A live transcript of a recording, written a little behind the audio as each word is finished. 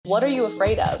what are you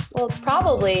afraid of? Well, it's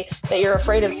probably that you're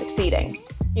afraid of succeeding.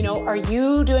 You know, are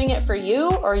you doing it for you,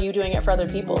 or are you doing it for other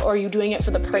people? Or are you doing it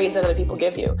for the praise that other people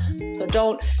give you? So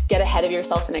don't get ahead of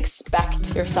yourself and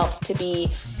expect yourself to be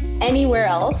anywhere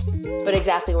else but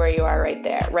exactly where you are right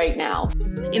there, right now.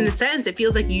 In the sense, it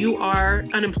feels like you are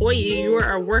an employee, you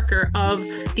are a worker of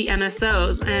the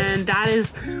NSOs. And that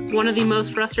is one of the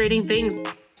most frustrating things.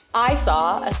 I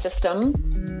saw a system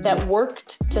that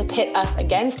worked to pit us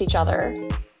against each other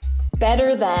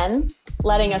better than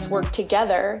letting us work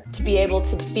together to be able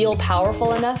to feel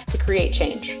powerful enough to create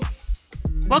change.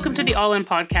 Welcome to the All In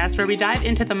podcast, where we dive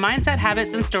into the mindset,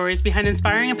 habits, and stories behind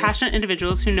inspiring and passionate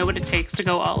individuals who know what it takes to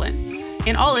go all in.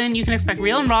 In All In, you can expect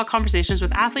real and raw conversations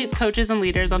with athletes, coaches, and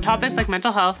leaders on topics like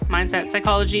mental health, mindset,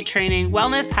 psychology, training,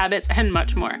 wellness, habits, and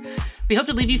much more. We hope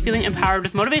to leave you feeling empowered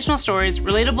with motivational stories,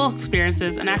 relatable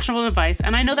experiences, and actionable advice,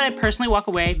 and I know that I personally walk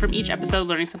away from each episode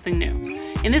learning something new.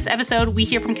 In this episode, we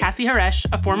hear from Cassie Haresh,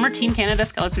 a former Team Canada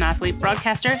skeleton athlete,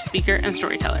 broadcaster, speaker, and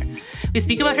storyteller. We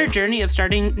speak about her journey of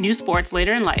starting new sports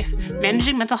later in life,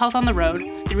 managing mental health on the road,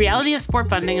 the reality of sport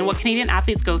funding and what Canadian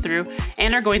athletes go through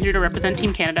and are going through to represent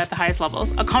Team Canada at the highest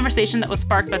levels, a conversation that was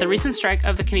sparked by the recent strike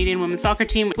of the Canadian women's soccer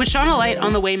team, which shone a light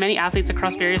on the way many athletes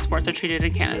across various sports are treated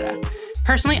in Canada.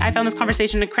 Personally, I found this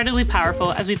conversation incredibly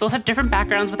powerful as we both have different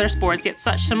backgrounds with our sports, yet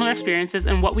such similar experiences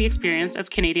in what we experienced as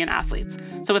Canadian athletes.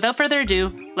 So without further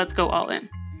ado, let's go all in.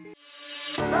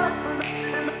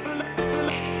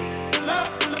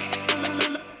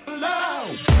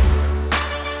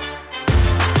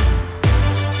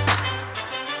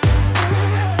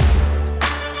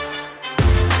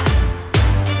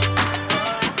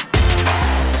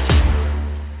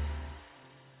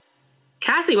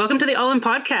 Cassie, welcome to the All In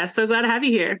podcast. So glad to have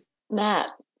you here. Matt,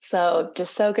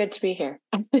 just so good to be here.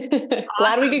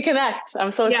 Glad we could connect.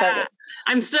 I'm so excited. Yeah,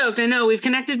 I'm stoked. I know we've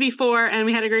connected before and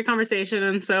we had a great conversation.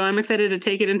 And so I'm excited to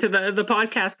take it into the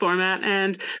podcast format.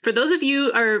 And for those of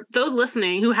you or those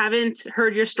listening who haven't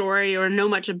heard your story or know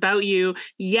much about you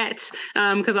yet,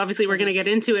 because obviously we're going to get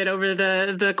into it over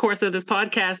the course of this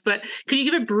podcast, but could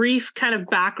you give a brief kind of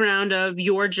background of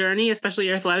your journey, especially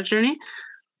your athletic journey?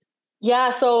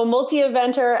 Yeah, so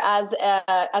multi-eventer as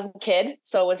a kid,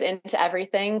 so was into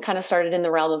everything, kind of started in the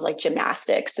realm of like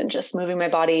gymnastics and just moving my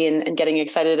body and getting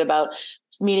excited about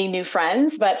meeting new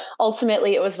friends. But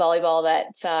ultimately it was volleyball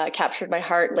that captured my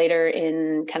heart later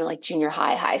in kind of like junior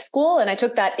high school. And I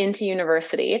took that into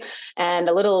university, and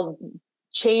a little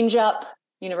change up,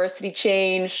 university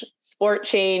change, sport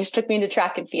change took me into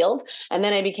track and field. And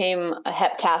then I became a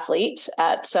heptathlete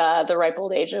at the ripe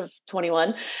old age of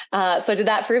 21. So I did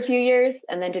that for a few years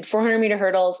and then did 400 meter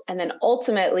hurdles, and then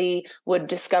ultimately would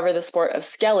discover the sport of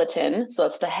skeleton. So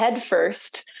that's the head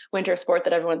first winter sport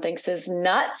that everyone thinks is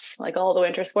nuts, like all the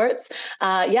winter sports.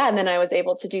 And then I was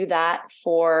able to do that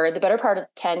for the better part of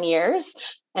 10 years.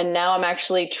 And now I'm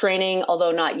actually training,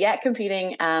 although not yet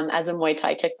competing, as a Muay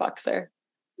Thai kickboxer.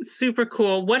 Super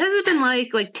cool. What has it been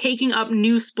like taking up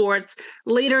new sports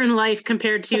later in life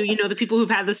compared to, the people who've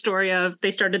had the story of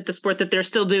they started the sport that they're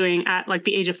still doing at like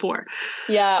the age of 4?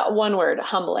 Yeah, one word,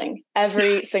 humbling.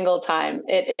 Every single time.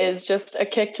 It is just a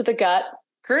kick to the gut.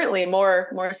 Currently more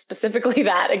specifically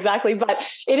that exactly, but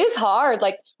it is hard.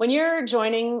 Like when you're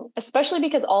joining, especially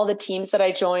because all the teams that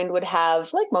I joined would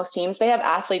have, like most teams, they have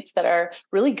athletes that are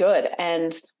really good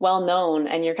and well known,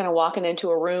 and you're kind of walking into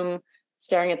a room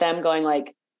staring at them going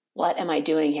like, what am I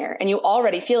doing here? And you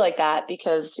already feel like that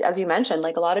because, as you mentioned,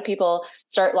 like a lot of people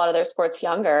start a lot of their sports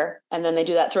younger and then they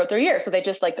do that throughout their year. So they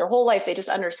just like their whole life, they just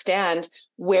understand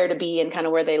where to be and kind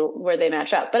of where they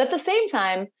match up. But at the same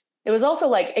time, it was also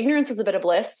like ignorance was a bit of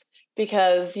bliss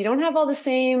because you don't have all the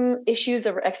same issues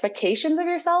or expectations of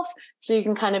yourself. So you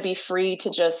can kind of be free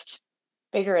to just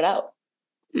figure it out.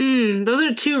 Those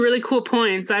are two really cool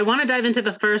points. I want to dive into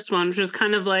the first one, which is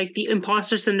kind of like the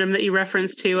imposter syndrome that you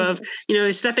referenced to of,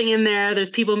 you're stepping in there. There's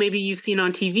people maybe you've seen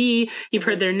on TV, you've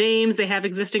heard their names, they have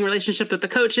existing relationship with the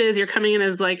coaches. You're coming in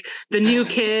as like the new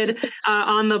kid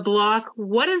on the block.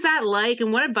 What is that like?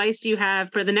 And what advice do you have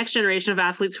for the next generation of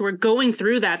athletes who are going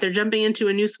through that? They're jumping into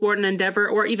a new sport and endeavor,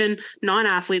 or even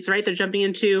non-athletes, right? They're jumping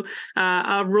into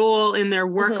a role in their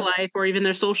work life or even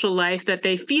their social life that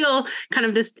they feel kind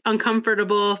of this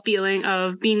uncomfortable feeling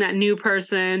of being that new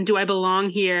person. Do I belong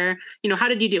here? How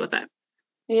did you deal with that?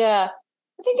 Yeah,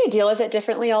 I think I deal with it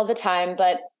differently all the time,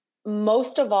 but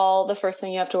most of all, the first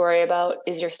thing you have to worry about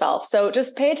is yourself. So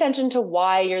just pay attention to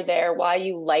why you're there, why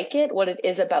you like it, what it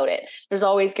is about it. There's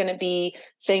always going to be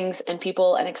things and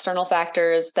people and external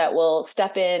factors that will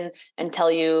step in and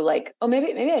tell you like, oh,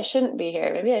 maybe I shouldn't be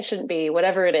here. Maybe I shouldn't be,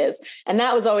 whatever it is. And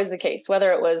that was always the case,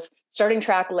 whether it was starting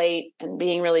track late and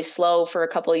being really slow for a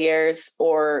couple of years,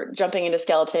 or jumping into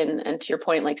skeleton. And to your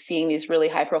point, like seeing these really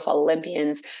high profile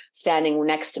Olympians standing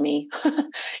next to me,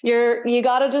 you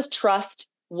got to just trust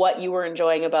what you were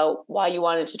enjoying about why you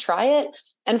wanted to try it.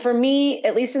 And for me,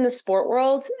 at least in the sport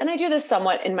world, and I do this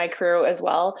somewhat in my career as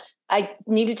well, I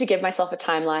needed to give myself a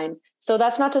timeline. So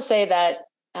that's not to say that,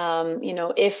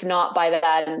 if not by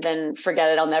that, then forget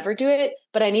it, I'll never do it.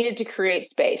 But I needed to create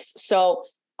space. So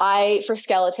I, for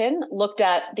skeleton, looked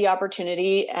at the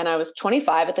opportunity, and I was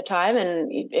 25 at the time. And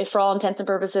it, for all intents and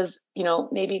purposes,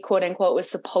 maybe quote unquote was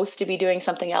supposed to be doing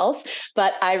something else.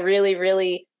 But I really,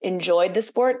 really enjoyed the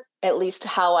sport, at least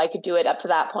how I could do it up to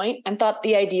that point, and thought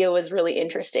the idea was really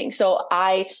interesting. So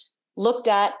I looked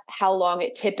at how long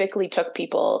it typically took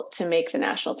people to make the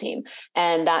national team.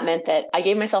 And that meant that I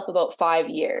gave myself about 5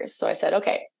 years. So I said,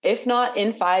 okay, if not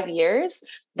in 5 years,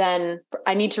 then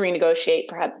I need to renegotiate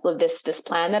perhaps this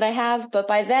plan that I have. But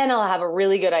by then I'll have a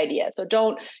really good idea. So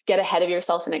don't get ahead of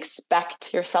yourself and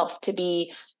expect yourself to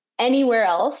be anywhere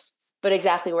else but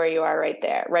exactly where you are right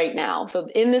there, right now. So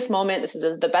in this moment, this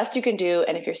is the best you can do.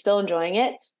 And if you're still enjoying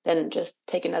it, then just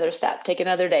take another step, take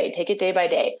another day, take it day by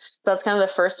day. So that's kind of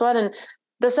the first one. And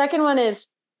the second one is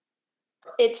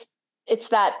it's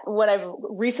that what I've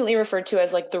recently referred to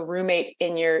as like the roommate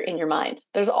in your mind.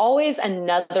 There's always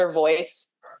another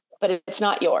voice, but it's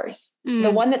not yours. The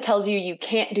one that tells you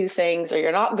can't do things, or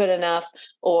you're not good enough,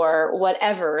 or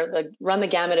whatever, run the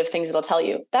gamut of things it'll tell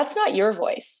you. That's not your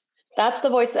voice. That's the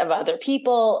voice of other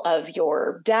people, of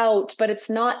your doubt, but it's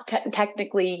not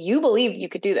technically, you believed you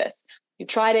could do this. You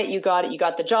tried it, you got it, you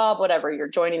got the job, whatever, you're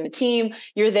joining the team.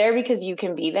 You're there because you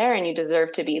can be there and you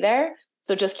deserve to be there.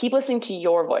 So just keep listening to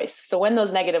your voice. So when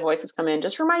those negative voices come in,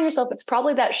 just remind yourself it's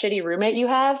probably that shitty roommate you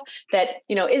have that,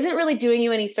 isn't really doing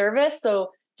you any service. So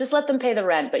just let them pay the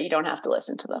rent, but you don't have to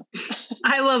listen to them.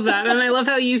 I love that. And I love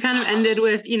how you kind of ended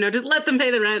with, just let them pay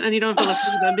the rent and you don't have to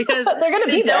listen to them, because they're going to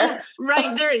be there.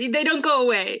 Right. They don't go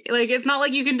away. Like, it's not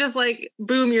like you can just like,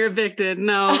 boom, you're evicted.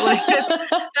 No, like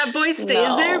that voice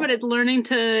stays there, but it's learning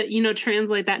to,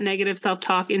 translate that negative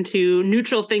self-talk into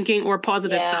neutral thinking or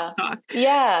positive self-talk.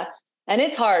 Yeah. And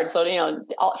it's hard. So,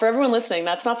 for everyone listening,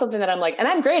 that's not something that I'm like, and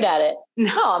I'm great at it.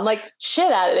 No, I'm like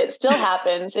shit at it. It still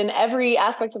happens in every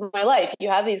aspect of my life. You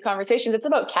have these conversations. It's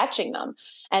about catching them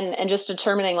and just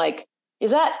determining like,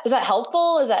 is that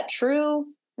helpful? Is that true?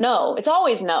 No, it's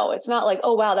always no. It's not like,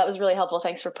 oh, wow, that was really helpful.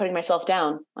 Thanks for putting myself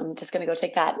down. I'm just going to go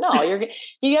take that. No,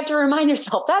 you have to remind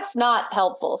yourself that's not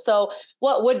helpful. So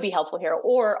what would be helpful here?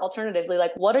 Or alternatively,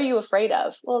 like, what are you afraid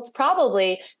of? Well, it's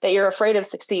probably that you're afraid of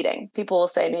succeeding. People will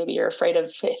say maybe you're afraid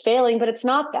of failing, but it's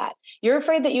not that. You're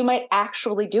afraid that you might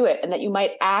actually do it and that you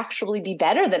might actually be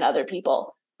better than other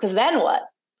people. Because then what?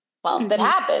 Well, that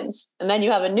happens. And then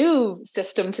you have a new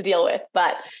system to deal with.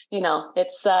 But,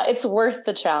 it's worth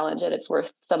the challenge, and it's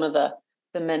worth some of the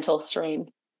mental strain.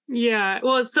 Yeah.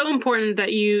 Well, it's so important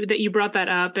that you brought that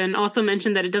up, and also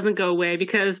mentioned that it doesn't go away,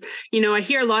 because, I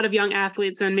hear a lot of young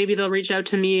athletes, and maybe they'll reach out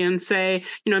to me and say,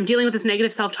 I'm dealing with this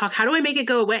negative self-talk. How do I make it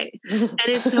go away? And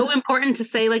it's so important to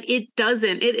say, like, it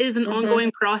doesn't. It is an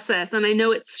ongoing process. And I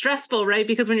know it's stressful, right?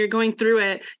 Because when you're going through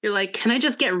it, you're like, can I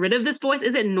just get rid of this voice?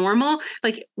 Is it normal?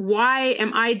 Like, why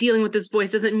am I dealing with this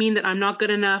voice? Doesn't mean that I'm not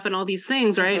good enough and all these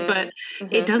things, right? But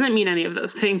it doesn't mean any of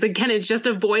those things. Again, it's just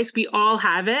a voice. We all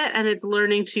have it, and it's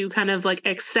learning to kind of like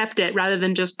accept it rather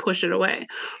than just push it away.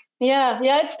 Yeah.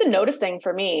 It's the noticing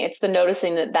for me. It's the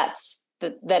noticing that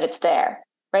it's there,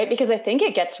 right? Because I think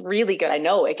it gets really good. I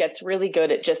know it gets really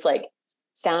good at just like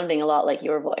sounding a lot like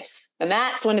your voice. And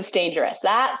that's when it's dangerous.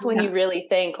 That's when you really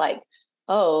think like,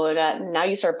 oh, now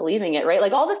you start believing it, right?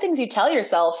 Like all the things you tell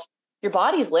yourself, your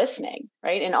body's listening,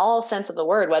 right? In all sense of the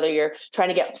word, whether you're trying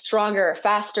to get stronger or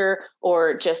faster,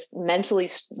 or just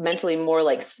mentally more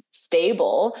like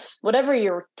stable, whatever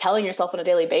you're telling yourself on a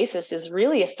daily basis is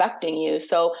really affecting you.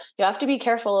 So you have to be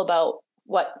careful about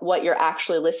what you're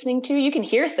actually listening to. You can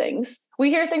hear things. We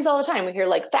hear things all the time. We hear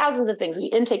like thousands of things. We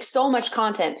intake so much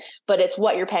content, but it's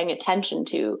what you're paying attention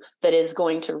to that is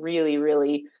going to really,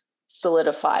 really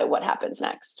solidify what happens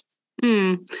next.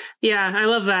 Yeah, I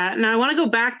love that. Now I want to go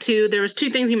back to, there was two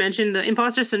things you mentioned, the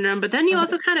imposter syndrome, but then you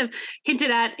also kind of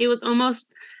hinted at, it was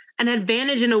almost an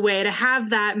advantage in a way to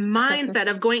have that mindset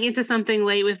of going into something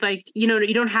late with like, you know,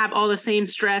 you don't have all the same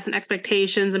stress and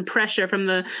expectations and pressure from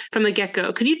the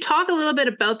get-go. Could you talk a little bit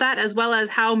about that, as well as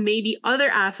how maybe other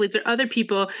athletes or other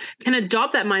people can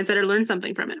adopt that mindset or learn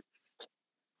something from it?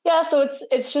 Yeah, so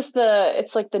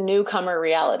it's like the newcomer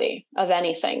reality of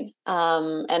anything.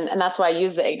 And that's why I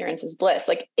use the ignorance is bliss.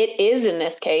 Like it is in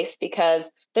this case,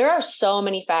 because there are so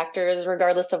many factors,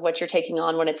 regardless of what you're taking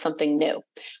on when it's something new,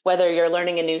 whether you're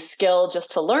learning a new skill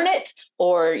just to learn it,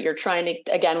 or you're trying to,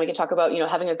 again, we can talk about, you know,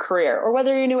 having a career, or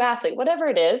whether you're a new athlete, whatever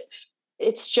it is.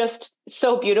 It's just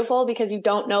so beautiful because you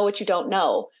don't know what you don't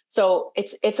know. So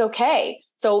it's okay.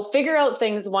 So figure out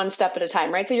things one step at a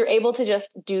time, right? So you're able to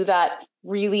just do that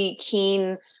really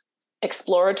keen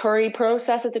exploratory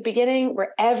process at the beginning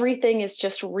where everything is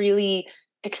just really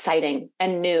exciting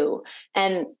and new.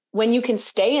 And when you can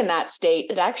stay in that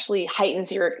state, it actually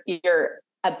heightens your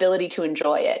ability to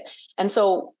enjoy it. And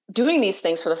so doing these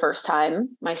things for the first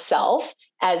time myself,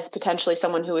 as potentially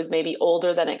someone who is maybe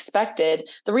older than expected,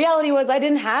 the reality was I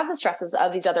didn't have the stresses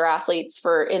of these other athletes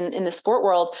in the sport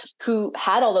world who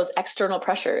had all those external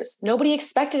pressures. Nobody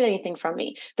expected anything from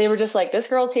me. They were just like, this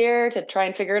girl's here to try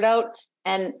and figure it out.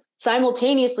 And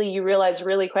simultaneously, you realize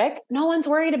really quick, no one's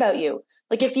worried about you.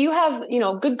 Like if you have, you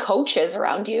know, good coaches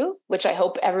around you, which I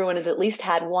hope everyone has at least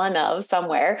had one of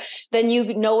somewhere, then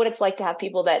you know what it's like to have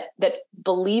people that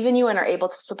believe in you and are able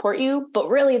to support you, but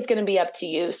really it's going to be up to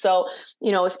you. So,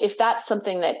 you know, if that's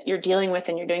something that you're dealing with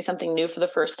and you're doing something new for the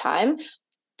first time,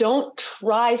 don't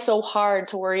try so hard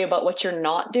to worry about what you're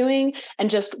not doing and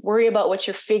just worry about what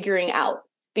you're figuring out.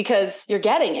 Because you're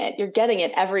getting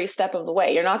it every step of the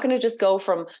way. You're not going to just go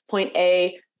from point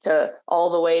A to all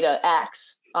the way to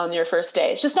X on your first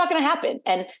day. It's just not going to happen.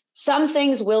 And some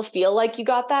things will feel like you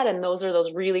got that. And those are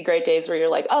those really great days where you're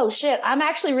like, oh shit, I'm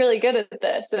actually really good at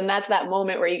this. And that's that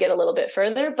moment where you get a little bit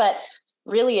further. But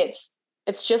really it's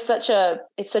just such a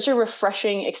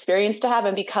refreshing experience to have.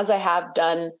 And because I have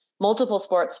done multiple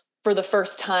sports for the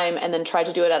first time and then tried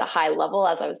to do it at a high level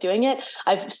as I was doing it,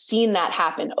 I've seen that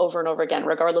happen over and over again,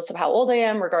 regardless of how old I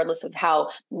am, regardless of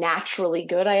how naturally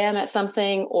good I am at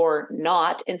something or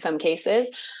not in some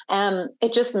cases.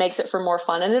 It just makes it for more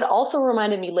fun. And it also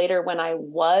reminded me later when I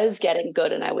was getting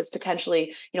good and I was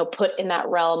potentially, you know, put in that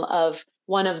realm of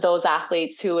one of those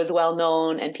athletes who is well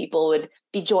known and people would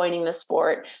be joining the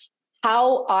sport,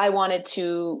 how I wanted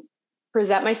to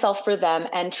present myself for them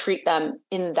and treat them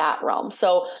in that realm.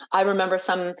 So I remember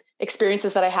some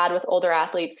experiences that I had with older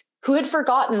athletes who had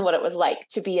forgotten what it was like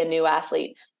to be a new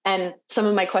athlete. And some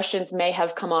of my questions may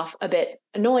have come off a bit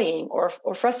annoying or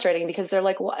frustrating because they're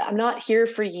like, well, I'm not here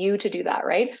for you to do that,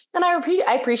 right? And I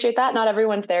appreciate that. Not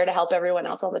everyone's there to help everyone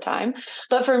else all the time.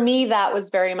 But for me, that was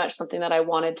very much something that I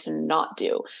wanted to not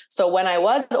do. So when I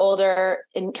was older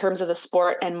in terms of the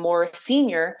sport and more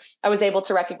senior, I was able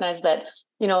to recognize that,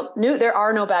 you know, there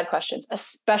are no bad questions,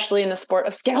 especially in the sport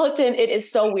of skeleton. It is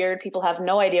so weird. People have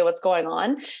no idea what's going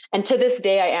on. And to this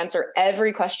day, I answer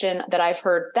every question that I've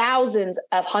heard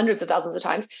hundreds of thousands of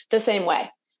times the same way.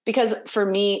 Because for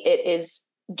me, it is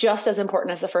just as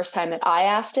important as the first time that I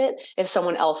asked it, if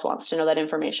someone else wants to know that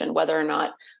information, whether or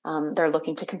not they're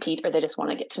looking to compete or they just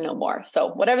want to get to know more.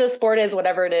 So whatever the sport is,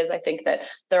 whatever it is, I think that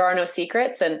there are no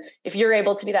secrets. And if you're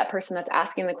able to be that person that's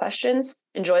asking the questions,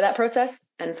 enjoy that process.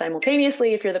 And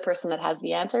simultaneously, if you're the person that has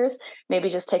the answers, maybe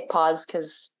just take pause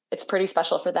because it's pretty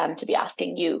special for them to be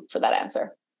asking you for that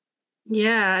answer.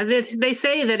 Yeah, they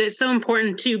say that it's so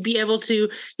important to be able to,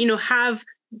 you know, have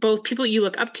both people you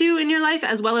look up to in your life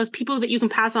as well as people that you can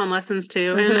pass on lessons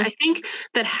to. Mm-hmm. And I think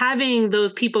that having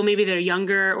those people, maybe they're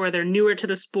younger or they're newer to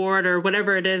the sport or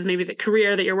whatever it is, maybe the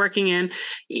career that you're working in,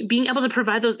 being able to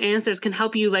provide those answers can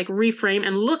help you like reframe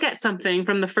and look at something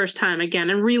from the first time again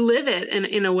and relive it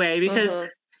in a way because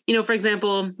you know, for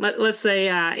example, let's say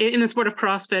in the sport of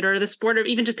CrossFit or the sport of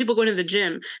even just people going to the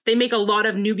gym, they make a lot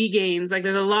of newbie gains. Like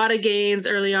there's a lot of gains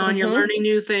early on. You're learning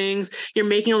new things. You're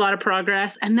making a lot of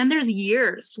progress. And then there's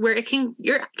years where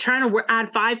you're trying to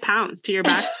add 5 pounds to your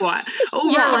back squat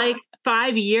over like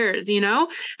 5 years, you know?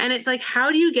 And it's like,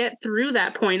 how do you get through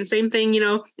that point? Same thing, you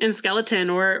know, in skeleton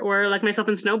or like myself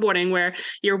in snowboarding, where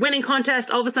you're winning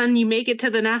contest, all of a sudden you make it to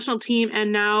the national team.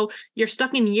 And now you're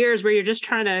stuck in years where you're just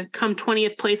trying to come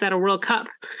 20th place at a World Cup.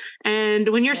 And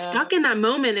when you're stuck in that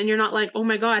moment and you're not like, oh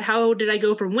my God, how did I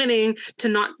go from winning to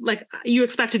not, like, you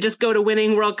expect to just go to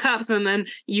winning World Cups and then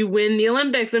you win the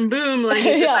Olympics and boom. Like,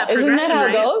 isn't that how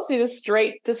it goes? You just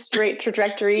straight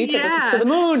trajectory to the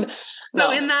moon.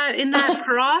 So in in that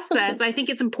process, I think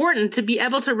it's important to be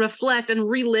able to reflect and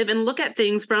relive and look at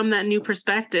things from that new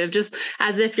perspective, just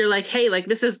as if you're like, hey, like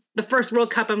this is the first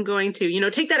World Cup I'm going to,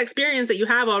 take that experience that you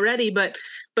have already, but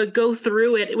go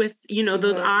through it with,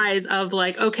 those eyes of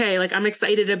like, okay, like I'm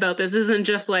excited about this. This isn't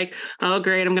just like, oh,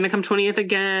 great, I'm going to come 20th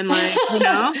again. Like,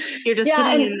 you're just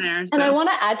sitting in there. So. And I want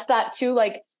to add to that too,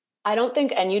 like, I don't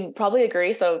think, and you'd probably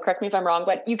agree, so correct me if I'm wrong,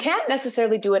 but you can't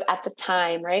necessarily do it at the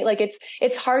time, right? Like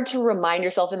it's hard to remind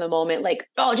yourself in the moment, like,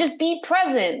 oh, just be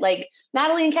present. Like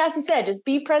Natalie and Cassie said, just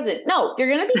be present. No, you're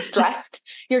going to be stressed.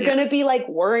 You're going to be like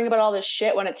worrying about all this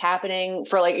shit when it's happening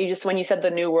for like, when you said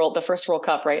the first World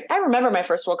Cup, right? I remember my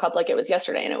first World Cup like it was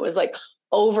yesterday, and it was like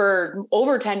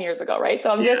over 10 years ago, right? So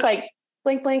I'm just like,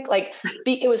 blink, blink, like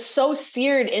it was so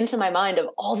seared into my mind of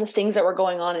all the things that were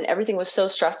going on, and everything was so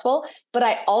stressful. But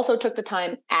I also took the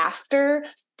time after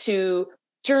to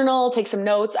journal, take some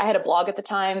notes. I had a blog at the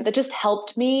time that just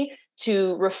helped me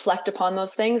to reflect upon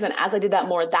those things. And as I did that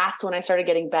more, that's when I started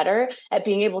getting better at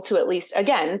being able to, at least,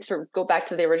 again, to go back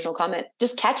to the original comment,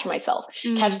 just catch myself,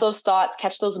 catch those thoughts,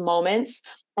 catch those moments.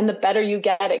 And the better you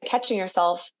get at catching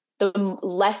yourself, the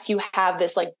less you have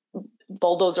this like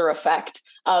bulldozer effect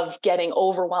of getting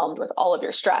overwhelmed with all of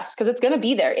your stress, because it's going to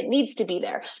be there. It needs to be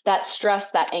there. That stress,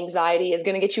 that anxiety is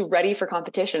going to get you ready for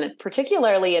competition, and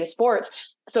particularly in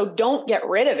sports. So don't get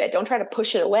rid of it. Don't try to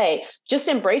push it away. Just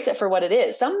embrace it for what it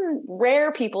is. Some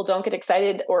rare people don't get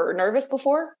excited or nervous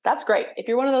before. That's great. If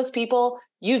you're one of those people,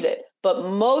 use it. But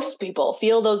most people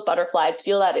feel those butterflies,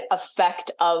 feel that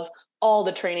effect of all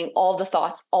the training, all the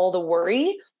thoughts, all the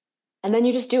worry, and then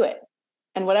you just do it.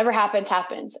 And whatever happens,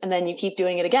 happens. And then you keep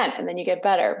doing it again, and then you get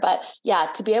better. But yeah,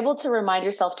 to be able to remind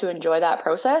yourself to enjoy that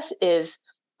process is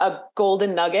a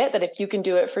golden nugget that if you can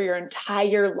do it for your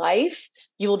entire life,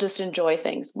 you will just enjoy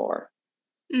things more.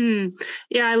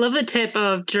 Yeah, I love the tip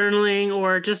of journaling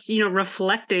or just,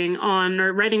 reflecting on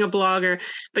or writing a blog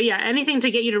but yeah, anything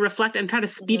to get you to reflect and try to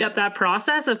speed up that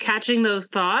process of catching those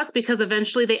thoughts, because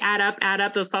eventually they add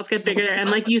up, those thoughts get bigger. And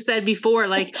like you said before,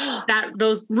 like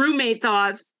those roommate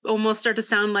thoughts almost start to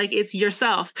sound like it's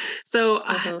yourself. So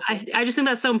I just think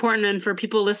that's so important. And for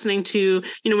people listening to,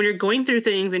 when you're going through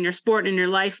things in your sport and your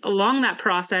life along that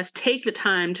process, take the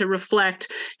time to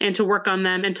reflect and to work on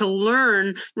them and to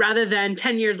learn, rather than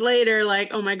 10 years later, like,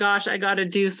 oh my gosh, I got to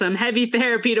do some heavy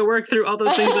therapy to work through all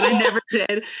those things that I never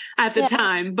did at the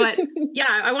time. But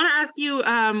yeah, I want to ask you,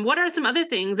 what are some other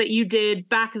things that you did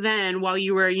back then while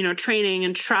you were, training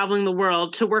and traveling the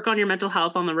world to work on your mental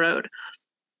health on the road?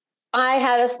 I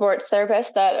had a sports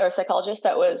therapist or psychologist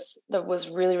that was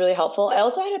really, really helpful. I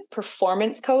also had a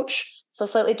performance coach, so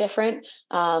slightly different.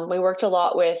 We worked a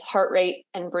lot with heart rate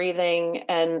and breathing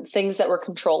and things that were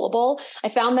controllable. I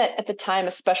found that at the time,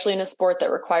 especially in a sport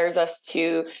that requires us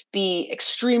to be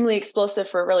extremely explosive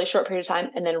for a really short period of time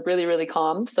and then really, really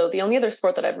calm. So the only other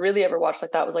sport that I've really ever watched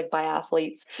like that was like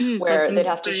biathletes, where they'd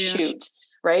have to shoot.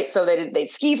 Right. So they'd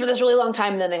ski for this really long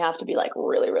time, and then they have to be like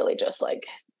really, really just like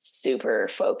super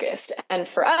focused. And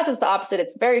for us, it's the opposite.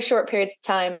 It's very short periods of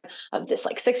time of this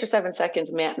like 6 or 7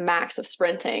 seconds max of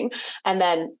sprinting, and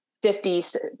then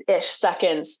 50-ish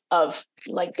seconds of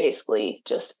like basically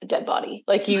just a dead body.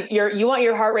 Like you want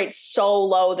your heart rate so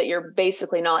low that you're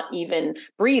basically not even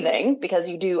breathing, because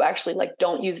you do actually like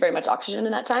don't use very much oxygen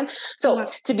in that time. So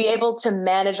to be able to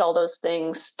manage all those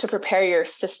things, to prepare your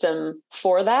system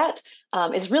for that,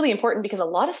 is really important, because a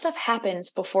lot of stuff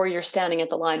happens before you're standing at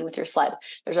the line with your sled.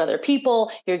 There's other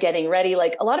people, you're getting ready.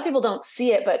 Like a lot of people don't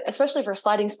see it, but especially for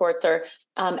sliding sports,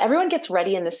 everyone gets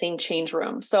ready in the same change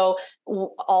room. So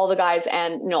all the guys,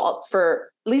 and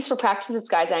for at least for practice, it's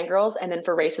guys and girls. And then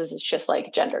for races, it's just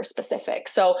like gender specific.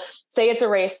 So say it's a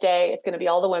race day, it's going to be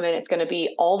all the women, it's going to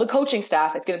be all the coaching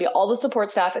staff, it's going to be all the support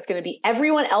staff, it's going to be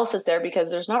everyone else that's there, because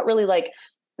there's not really like,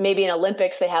 maybe in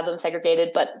Olympics, they have them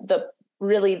segregated, but the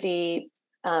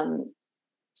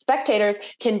spectators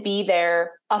can be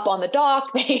there up on the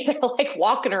dock. They're like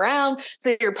walking around.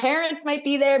 So your parents might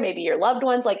be there, maybe your loved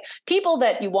ones, like people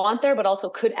that you want there, but also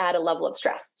could add a level of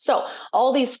stress. So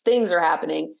all these things are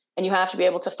happening, and you have to be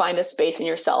able to find a space in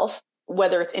yourself,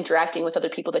 whether it's interacting with other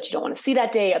people that you don't want to see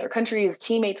that day, other countries,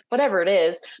 teammates, whatever it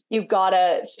is. You've got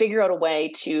to figure out a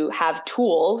way to have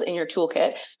tools in your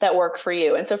toolkit that work for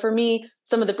you. And so for me,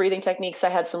 some of the breathing techniques, I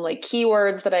had some like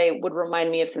keywords that I would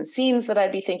remind me of some scenes that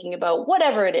I'd be thinking about,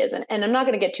 whatever it is. And I'm not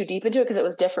going to get too deep into it because it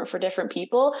was different for different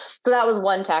people. So that was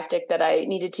one tactic that I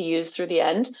needed to use through the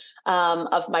end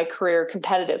of my career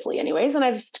competitively anyways. And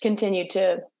I just continued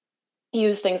to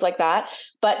use things like that.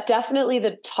 But definitely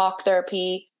the talk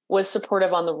therapy was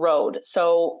supportive on the road.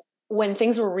 So when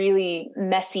things were really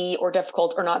messy or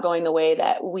difficult or not going the way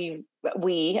that we,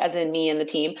 as in me and the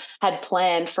team, had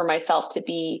planned for myself to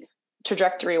be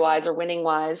trajectory wise or winning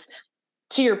wise,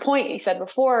 to your point, you said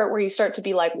before, where you start to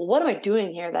be like, well, what am I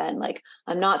doing here then? Like,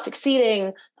 I'm not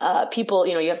succeeding. People,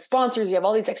 you have sponsors, you have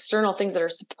all these external things that are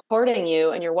supporting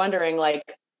you. And you're wondering,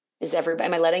 like,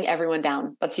 am I letting everyone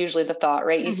down? That's usually the thought,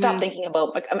 right? You stop thinking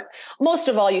about, like, most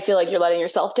of all, you feel like you're letting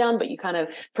yourself down, but you kind of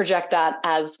project that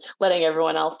as letting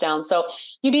everyone else down. So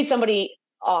you need somebody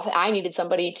off. I needed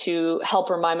somebody to help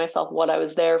remind myself what I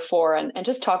was there for, and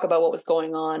just talk about what was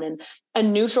going on, and a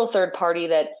neutral third party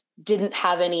that didn't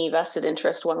have any vested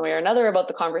interest one way or another about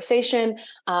the conversation.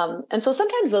 And so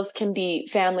sometimes those can be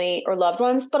family or loved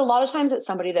ones, but a lot of times it's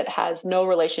somebody that has no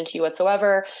relation to you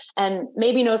whatsoever, and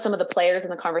maybe knows some of the players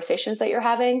in the conversations that you're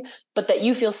having, but that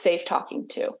you feel safe talking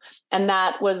to. And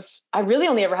I really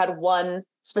only ever had one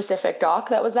specific doc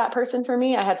that was that person for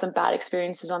me. I had some bad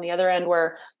experiences on the other end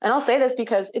where, and I'll say this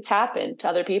because it's happened to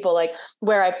other people, like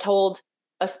where I've told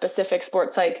a specific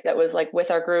sports psych that was like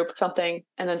with our group something,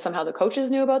 and then somehow the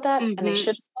coaches knew about that and they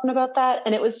should have known about that.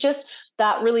 And it was just,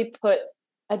 that really put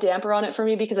a damper on it for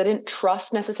me, because I didn't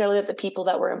trust necessarily that the people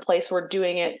that were in place were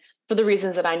doing it for the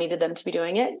reasons that I needed them to be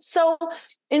doing it. So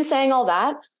in saying all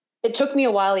that, it took me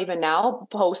a while, even now,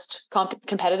 post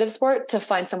competitive sport, to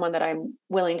find someone that I'm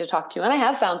willing to talk to. And I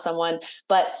have found someone,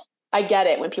 but I get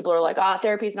it when people are like,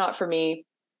 therapy is not for me.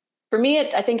 For me,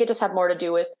 I think it just had more to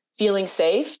do with feeling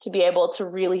safe to be able to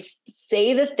really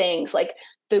say the things, like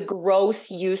the gross,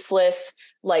 useless,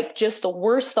 like just the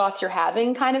worst thoughts you're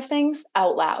having kind of things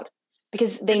out loud,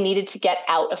 because they needed to get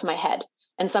out of my head.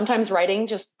 And sometimes writing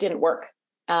just didn't work.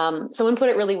 Someone put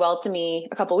it really well to me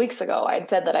a couple of weeks ago. I had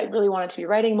said that I really wanted to be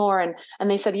writing more. And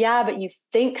they said, yeah, but you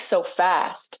think so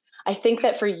fast. I think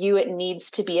that for you, it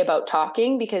needs to be about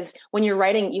talking, because when you're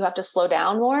writing, you have to slow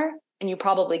down more, and you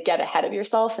probably get ahead of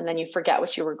yourself, and then you forget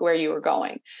where you were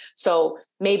going. So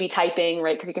maybe typing,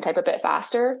 right? Because you can type a bit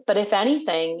faster, but if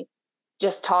anything,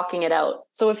 just talking it out.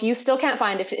 So if you still can't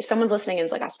find, if someone's listening and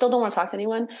is like, I still don't want to talk to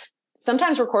anyone,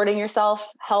 sometimes recording yourself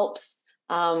helps.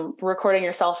 Recording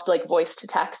yourself, like voice to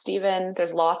text, even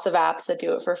there's lots of apps that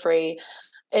do it for free.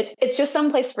 It's just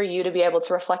some place for you to be able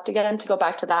to reflect again, to go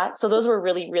back to that. So those were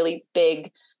really, really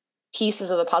big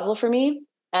pieces of the puzzle for me.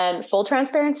 And full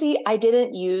transparency, I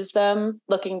didn't use them,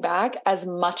 looking back, as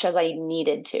much as I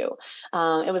needed to.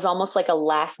 It was almost like a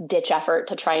last ditch effort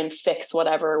to try and fix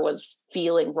whatever was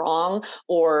feeling wrong,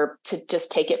 or to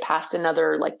just take it past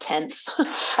another like 10th.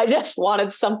 I just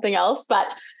wanted something else. But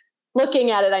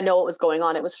looking at it, I know what was going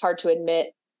on. It was hard to admit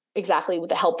exactly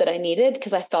the help that I needed,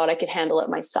 because I thought I could handle it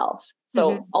myself.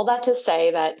 So all that to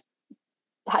say that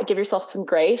give yourself some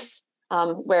grace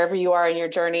wherever you are in your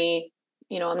journey.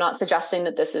 I'm not suggesting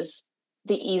that this is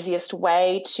the easiest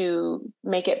way to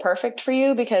make it perfect for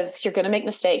you, because you're going to make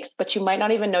mistakes, but you might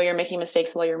not even know you're making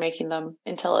mistakes while you're making them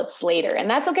until it's later. And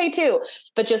that's okay too.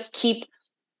 But just keep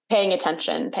paying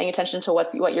attention to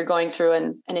what you're going through.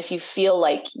 And if you feel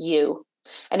like you,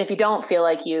 and if you don't feel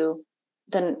like you,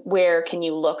 then where can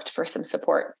you look for some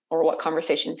support, or what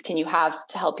conversations can you have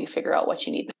to help you figure out what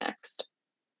you need next?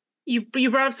 You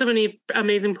brought up so many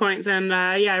amazing points, and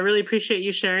I really appreciate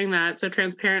you sharing that so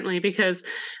transparently, because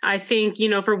I think,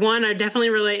 for one, I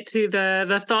definitely relate to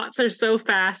the thoughts are so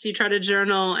fast. You try to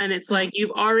journal and it's like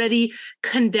you've already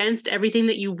condensed everything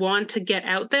that you want to get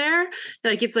out there.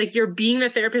 Like it's like you're being the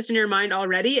therapist in your mind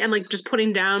already, and like just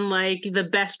putting down like the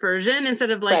best version instead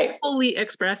of like fully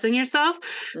expressing yourself.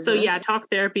 So yeah, talk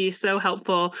therapy is so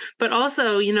helpful. But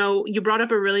also, you brought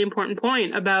up a really important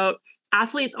point about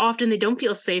athletes. Often they don't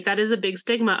feel safe. That is a big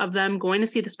stigma of them going to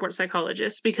see the sports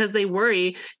psychologist, because they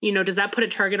worry, does that put a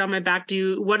target on my back?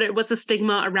 What's the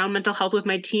stigma around mental health with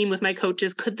my team, with my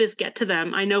coaches? Could this get to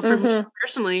them? I know for me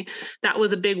personally, that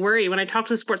was a big worry. When I talked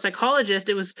to the sports psychologist,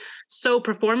 it was so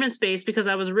performance-based, because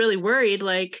I was really worried,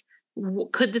 like,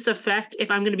 could this affect if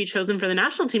I'm going to be chosen for the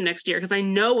national team next year? Because I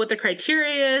know what the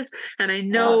criteria is, and I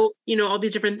know, all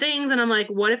these different things. And I'm like,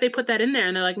 what if they put that in there?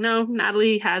 And they're like, no,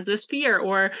 Natalie has this fear,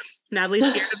 or Natalie's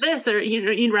scared of this, or,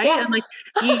 right. Yeah. And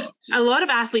like, a lot of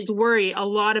athletes worry a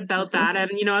lot about that.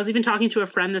 And, I was even talking to a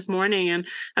friend this morning and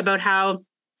about how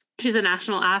she's a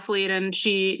national athlete, and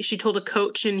she told a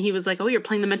coach, and he was like, oh, you're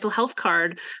playing the mental health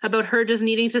card, about her just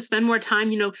needing to spend more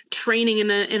time, training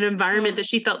in an environment that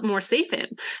she felt more safe in.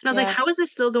 And I was like, how is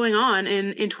this still going on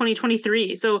in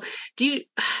 2023? So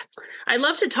I'd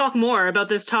love to talk more about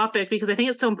this topic, because I think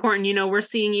it's so important. We're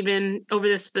seeing, even over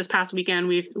this past weekend,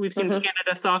 we've seen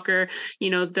Canada soccer,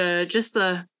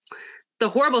 the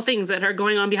horrible things that are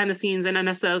going on behind the scenes in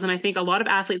NSOs. And I think a lot of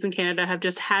athletes in Canada have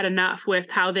just had enough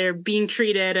with how they're being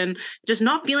treated and just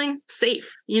not feeling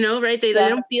safe, right? They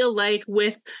don't feel like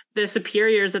with the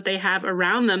superiors that they have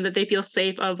around them, that they feel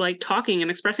safe of like talking and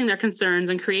expressing their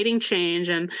concerns and creating change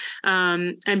and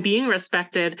being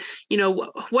respected.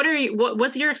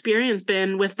 What's your experience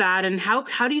been with that? And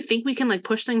how do you think we can like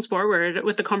push things forward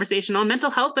with the conversation on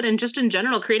mental health, but in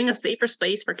general, creating a safer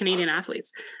space for Canadian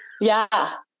athletes? Yeah.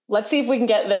 Let's see if we can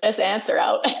get this answer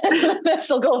out. This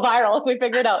will go viral if we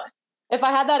figure it out. If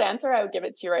I had that answer, I would give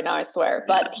it to you right now, I swear.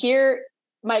 But here,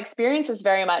 my experience is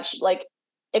very much like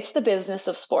it's the business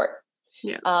of sport.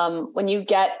 Yeah. When you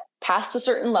get past a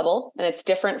certain level, and it's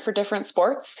different for different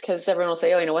sports, because everyone will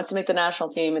say, once you make the national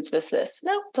team, it's this.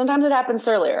 No, sometimes it happens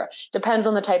earlier. Depends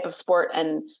on the type of sport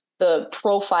and the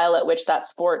profile at which that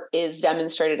sport is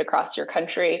demonstrated across your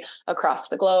country, across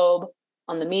the globe,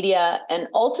 on the media, and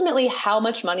ultimately how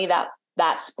much money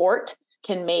that sport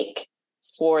can make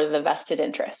for the vested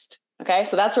interest. Okay.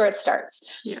 So that's where it starts.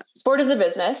 Yeah. Sport is a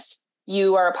business.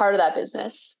 You are a part of that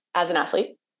business as an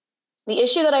athlete. The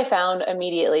issue that I found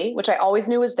immediately, which I always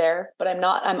knew was there, but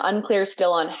I'm unclear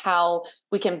still on how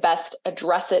we can best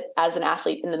address it as an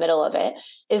athlete in the middle of it,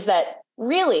 is that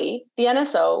really the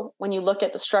NSO, when you look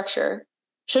at the structure,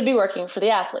 should be working for the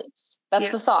athletes.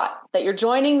 That's the thought, that you're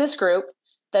joining this group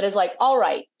that is like, all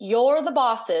right, you're the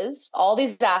bosses, all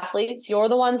these athletes, you're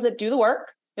the ones that do the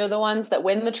work. You're the ones that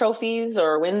win the trophies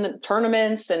or win the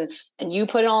tournaments, and you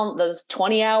put on those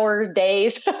 20-hour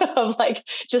days of like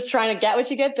just trying to get what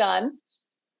you get done.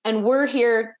 And we're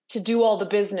here to do all the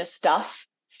business stuff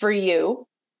for you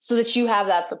so that you have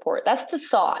that support. That's the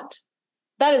thought.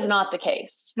 That is not the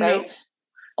case, right? No.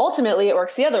 Ultimately, it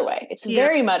works the other way. It's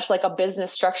very much like a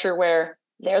business structure where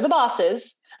they're the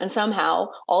bosses, and somehow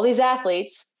all these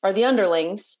athletes are the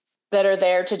underlings that are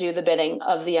there to do the bidding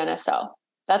of the NSO.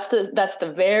 That's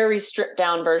the very stripped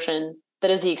down version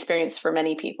that is the experience for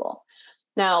many people.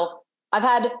 Now, I've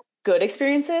had good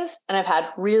experiences, and I've had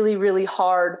really, really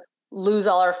hard, lose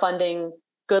all our funding,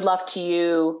 good luck to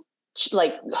you,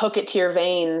 like hook it to your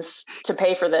veins to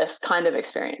pay for this kind of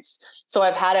experience. So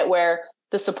I've had it where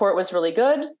the support was really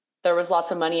good. There was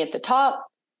lots of money at the top.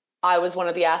 I was one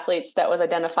of the athletes that was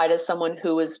identified as someone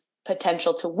who was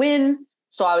potential to win.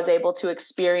 So I was able to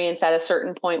experience at a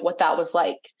certain point what that was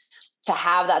like, to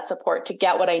have that support, to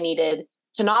get what I needed,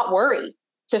 to not worry,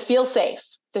 to feel safe,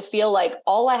 to feel like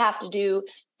all I have to do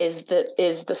is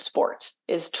the sport,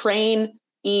 is train,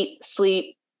 eat,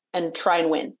 sleep, and try and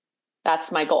win.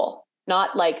 That's my goal.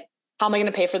 Not like, how am I going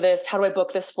to pay for this? How do I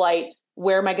book this flight?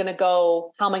 Where am I going to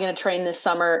go? How am I going to train this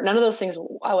summer? None of those things.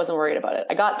 I wasn't worried about it.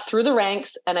 I got through the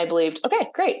ranks and I believed, okay,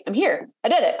 great. I'm here. I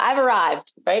did it. I've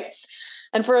arrived. Right.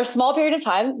 And for a small period of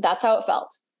time, that's how it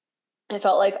felt. It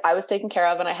felt like I was taken care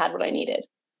of and I had what I needed.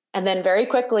 And then very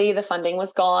quickly, the funding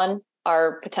was gone.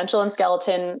 Our potential in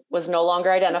skeleton was no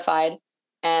longer identified.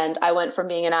 And I went from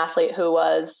being an athlete who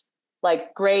was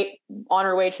like great on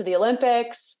our way to the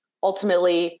Olympics.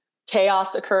 Ultimately,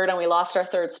 chaos occurred and we lost our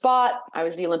third spot. I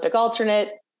was the Olympic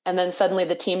alternate. And then suddenly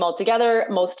the team altogether,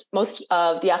 most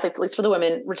of the athletes, at least for the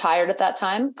women, retired at that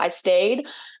time. I stayed.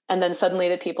 And then suddenly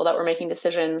the people that were making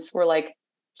decisions were like,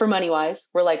 for money wise,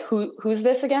 we're like, who's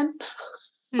this again?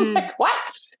 Like, what?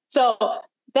 So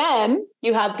then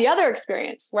you have the other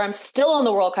experience where I'm still on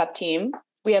the World Cup team.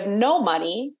 We have no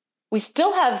money. We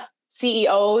still have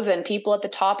CEOs and people at the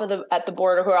top of at the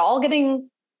board who are all getting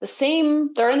the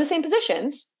same, they're in the same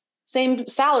positions, same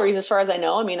salaries as far as I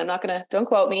know. I mean, don't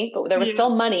quote me, but there was still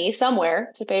money somewhere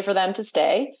to pay for them to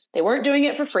stay. They weren't doing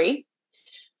it for free.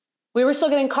 We were still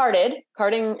getting carded.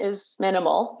 Carding is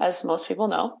minimal, as most people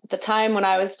know. At the time when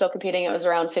I was still competing, it was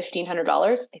around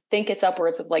 $1,500. I think it's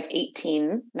upwards of like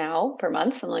 18 now per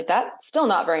month, something like that. Still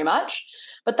not very much,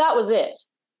 but that was it.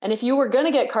 And if you were going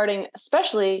to get carding,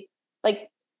 especially like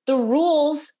the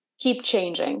rules keep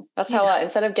changing. That's how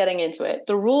instead of getting into it,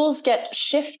 the rules get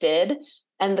shifted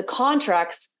and the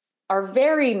contracts are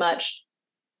very much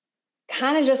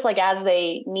kind of just like as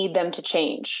they need them to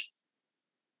change.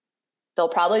 There'll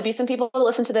probably be some people who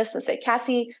listen to this and say,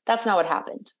 Cassie, that's not what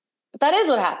happened. But that is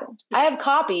what happened. I have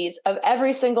copies of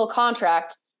every single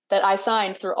contract that I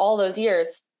signed through all those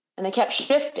years, and they kept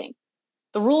shifting.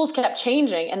 The rules kept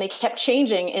changing, and they kept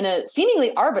changing in a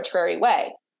seemingly arbitrary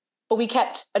way. But we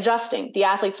kept adjusting. The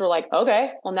athletes were like,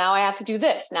 okay, well, now I have to do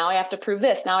this. Now I have to prove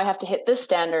this. Now I have to hit this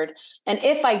standard. And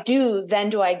if I do, then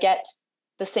do I get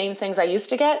the same things I used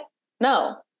to get?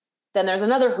 No. Then there's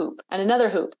another hoop and another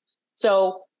hoop.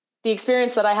 So the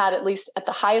experience that I had, at least at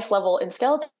the highest level in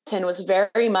skeleton, was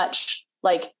very much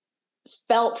like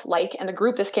felt like, and the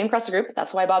group, this came across the group,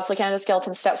 that's why Bobsleigh Canada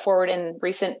Skeleton stepped forward in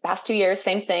past 2 years,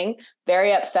 same thing,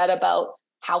 very upset about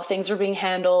how things were being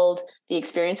handled, the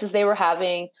experiences they were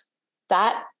having.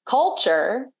 That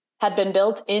culture had been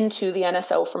built into the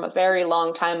NSO from a very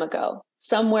long time ago.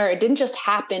 Somewhere, it didn't just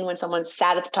happen when someone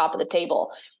sat at the top of the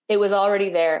table. It was already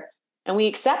there. And we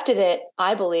accepted it,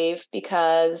 I believe,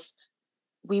 because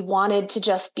we wanted to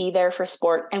just be there for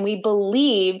sport. And we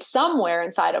believed somewhere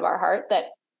inside of our heart that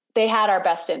they had our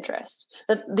best interest.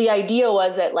 The idea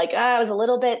was that like, I was a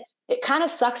little bit, it kind of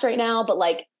sucks right now, but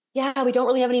like, yeah, we don't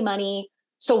really have any money.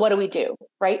 So what do we do,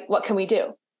 right? What can we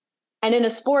do? And in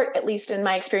a sport, at least in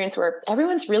my experience, where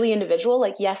everyone's really individual,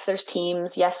 like, yes, there's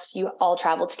teams. Yes, you all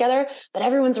travel together, but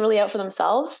everyone's really out for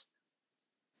themselves.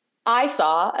 I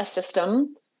saw a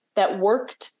system that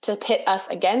worked to pit us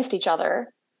against each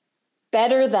other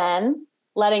better than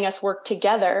letting us work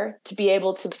together to be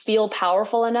able to feel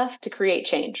powerful enough to create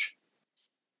change.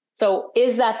 So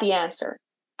is that the answer?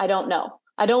 I don't know.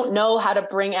 I don't know how to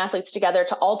bring athletes together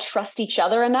to all trust each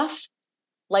other enough.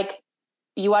 Like,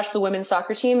 you watch the women's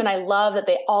soccer team, and I love that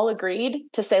they all agreed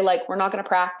to say, like, we're not going to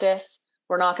practice.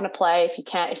 We're not going to play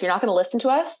if you're not going to listen to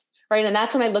us. Right. And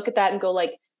that's when I look at that and go,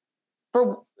 like,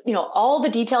 for, all the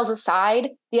details aside,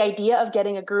 the idea of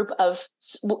getting a group of,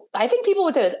 I think people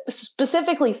would say this,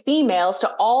 specifically females,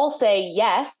 to all say,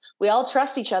 yes, we all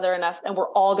trust each other enough and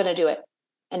we're all going to do it.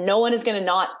 And no one is going to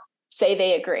not say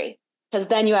they agree, because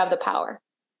then you have the power.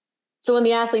 So when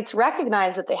the athletes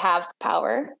recognize that they have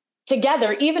power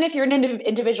together, even if you're an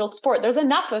individual sport, there's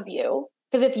enough of you.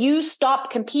 Because if you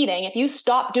stop competing, if you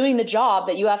stop doing the job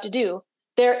that you have to do,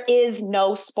 there is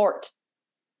no sport.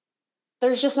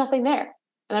 There's just nothing there.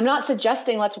 And I'm not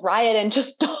suggesting let's riot and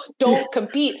just don't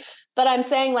compete, but I'm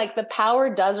saying, like, the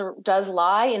power does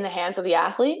lie in the hands of the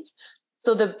athletes.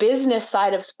 So the business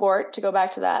side of sport, to go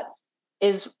back to that,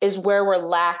 is where we're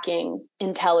lacking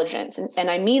intelligence. And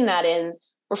I mean that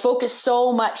we're focused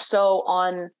so much so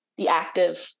on the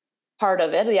active part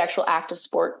of it, the actual active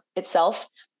sport itself,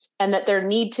 and that there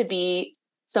need to be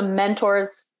some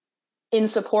mentors in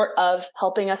support of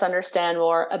helping us understand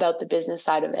more about the business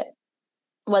side of it.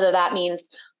 Whether that means,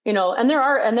 and there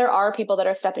are people that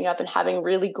are stepping up and having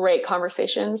really great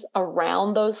conversations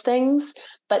around those things,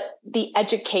 but the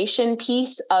education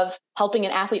piece of helping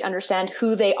an athlete understand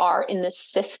who they are in the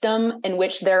system in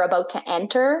which they're about to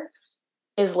enter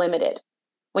is limited.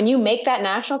 When you make that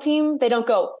national team, they don't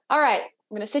go, all right,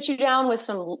 I'm going to sit you down with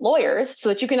some lawyers so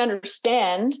that you can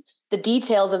understand the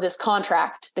details of this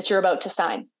contract that you're about to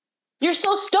sign. You're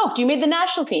so stoked. You made the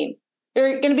national team.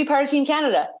 You're going to be part of Team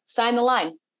Canada. Sign the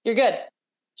line. You're good.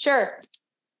 Sure.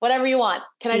 Whatever you want.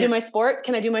 Can I do my sport?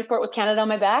 Can I do my sport with Canada on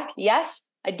my back? Yes,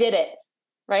 I did it.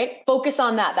 Right? Focus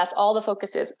on that. That's all the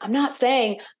focus is. I'm not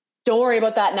saying don't worry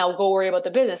about that now, go worry about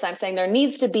the business. I'm saying there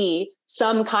needs to be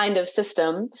some kind of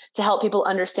system to help people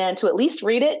understand, to at least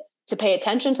read it, to pay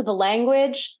attention to the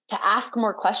language, to ask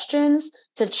more questions,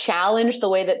 to challenge the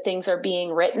way that things are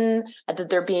being written, that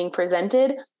they're being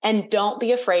presented, and don't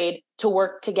be afraid to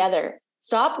work together.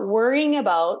 Stop worrying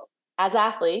about, as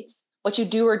athletes, what you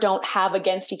do or don't have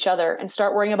against each other, and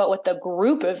start worrying about what the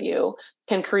group of you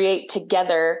can create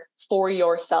together for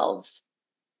yourselves,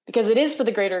 because it is for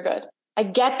the greater good. I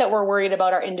get that we're worried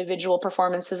about our individual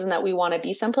performances and that we want to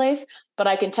be someplace, but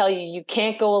I can tell you, you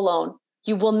can't go alone.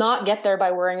 You will not get there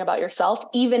by worrying about yourself,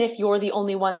 even if you're the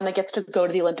only one that gets to go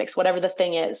to the Olympics, whatever the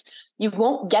thing is. You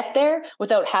won't get there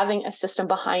without having a system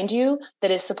behind you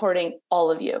that is supporting all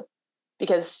of you,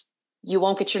 because you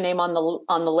won't get your name on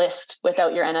the list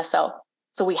without your NSO.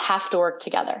 So we have to work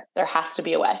together. There has to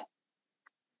be a way.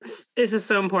 This is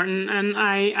so important. And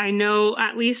I know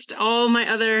at least all my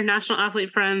other national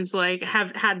athlete friends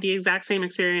have had the exact same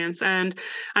experience. And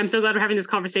I'm so glad we're having this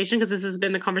conversation, because this has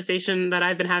been the conversation that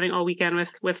I've been having all weekend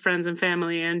with friends and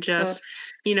family, and just,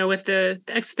 with the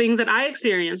things that I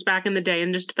experienced back in the day,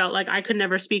 and just felt like I could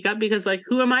never speak up because,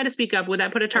 who am I to speak up? Would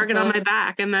that put a target on my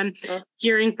back? And then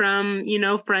hearing from,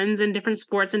 friends in different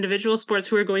sports, individual sports,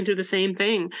 who are going through the same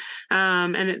thing.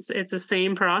 And it's the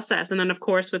same process. And then, of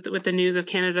course, with the news of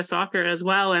Canada soccer as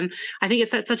well. And I think it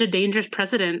sets such a dangerous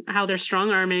precedent how they're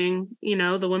strong arming,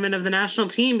 the women of the national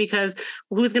team, because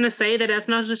who's going to say that it's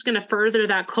not just going to further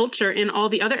that culture in all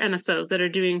the other NSOs that are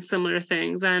doing similar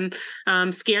things, and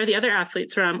scare the other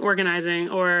athletes from organizing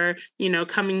or,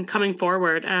 coming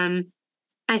forward.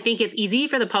 I think it's easy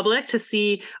for the public to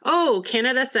see, oh,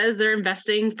 Canada says they're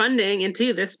investing funding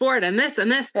into this sport and this and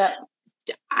this. Yeah.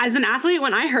 as an athlete,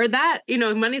 when I heard that,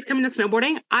 money's coming to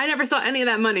snowboarding, I never saw any of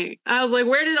that money. I was like,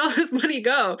 where did all this money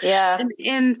go? Yeah.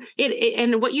 And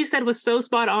what you said was so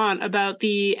spot on about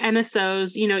the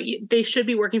NSOs. They should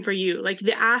be working for you. Like,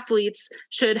 the athletes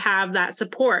should have that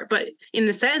support. But in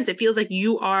the sense, it feels like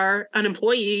you are an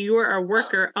employee, you are a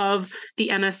worker of the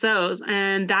NSOs.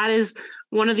 And that is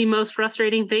one of the most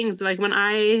frustrating things. Like, when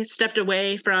I stepped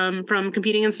away from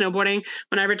competing in snowboarding,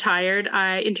 when I retired,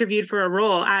 I interviewed for a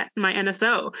role at my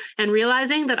NSO, and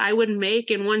realizing that I would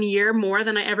make in 1 year more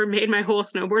than I ever made my whole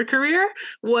snowboard career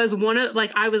was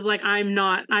I was like, I'm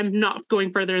not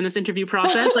going further in this interview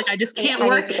process. Like, I just can't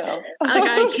work. Like,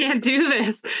 I can't do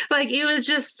this. Like, it was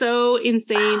just so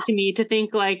insane to me to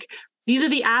think, like, these are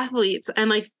the athletes, and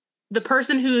like the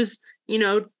person who's,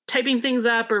 typing things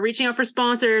up or reaching out for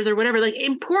sponsors or whatever, like,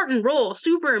 important role,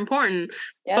 super important.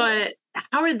 Yeah. But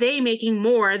how are they making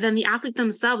more than the athlete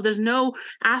themselves? There's no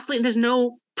athlete, there's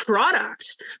no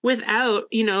product without,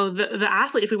 the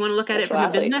athlete, if we want to look at it from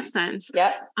a business sense.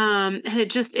 Yeah. And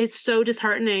it's so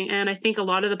disheartening. And I think a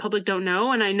lot of the public don't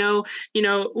know. And I know,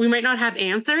 we might not have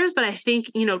answers, but I think,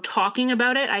 talking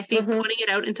about it, I think putting it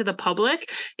out into the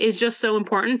public is just so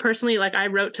important. Personally, like, I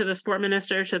wrote to the sport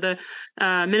minister, to the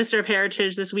Minister of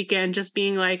Heritage this weekend, just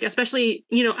being like, especially,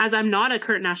 as I'm not a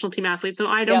current national team athlete, so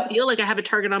I don't feel like I have a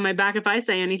target on my back if I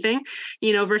say anything,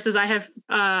 versus I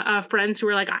have friends who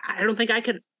are like, I don't think I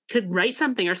could write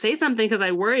something or say something because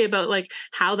I worry about like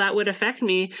how that would affect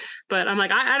me. But I'm like,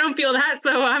 I don't feel that.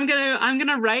 So I'm going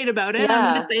to write about it. Yeah.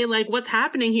 I'm going to say, like, what's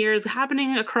happening here is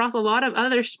happening across a lot of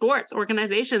other sports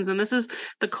organizations. And this is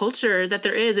the culture that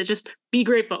there is. It just, be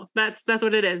grateful. That's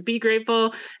what it is. Be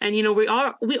grateful. And, we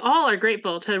all are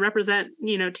grateful to represent,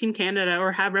 Team Canada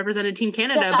or have represented Team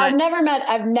Canada. Yeah, but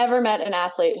I've never met an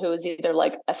athlete who was either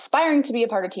like aspiring to be a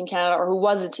part of Team Canada or who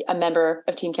was a member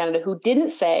of Team Canada who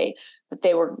didn't say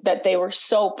that they were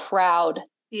so proud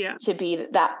to be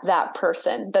that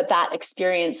person, that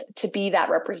experience, to be that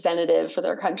representative for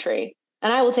their country.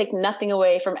 And I will take nothing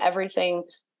away from everything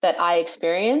that I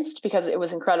experienced because it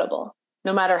was incredible,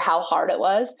 no matter how hard it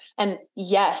was. And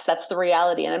yes, that's the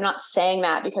reality. And I'm not saying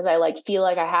that because I feel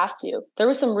like I have to. There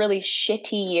were some really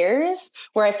shitty years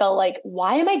where I felt like,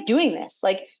 why am I doing this?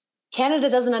 Like, Canada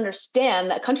doesn't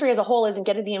understand that country as a whole isn't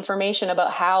getting the information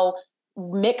about how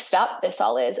mixed up this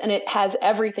all is. And it has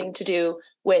everything to do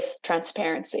with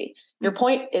transparency. Your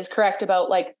point is correct about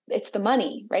it's the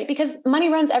money, right? Because money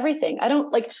runs everything.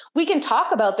 We can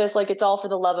talk about this like it's all for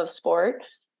the love of sport,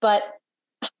 but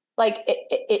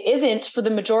it isn't for the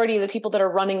majority of the people that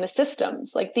are running the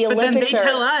systems. Like, the Olympics, then they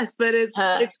tell us that it's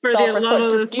for the love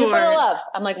of the sport. Do for the love.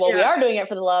 I'm like, well, we are doing it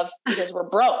for the love because we're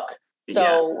broke.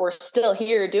 So we're still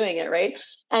here doing it, right?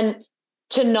 And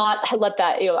to not let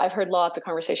that, I've heard lots of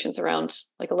conversations around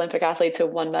like Olympic athletes who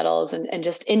have won medals and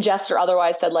just in jest or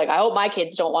otherwise said, like, I hope my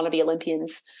kids don't want to be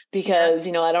Olympians because,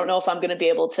 I don't know if I'm going to be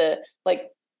able to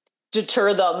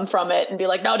deter them from it and be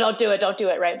like, no, don't do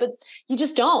it. Right. But you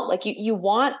just don't. Like, you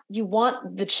want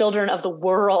the children of the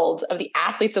world, of the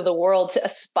athletes of the world, to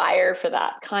aspire for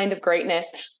that kind of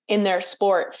greatness in their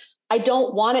sport. I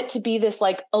don't want it to be this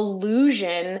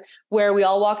illusion where we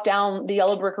all walk down the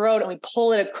yellow brick road and we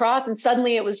pull it across and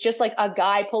suddenly it was just like a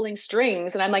guy pulling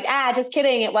strings. And I'm like, just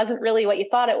kidding. It wasn't really what you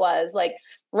thought it was. Like,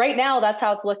 right now, that's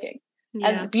how it's looking.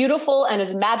 As beautiful and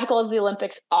as magical as the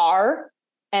Olympics are.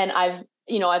 And I've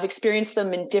experienced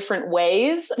them in different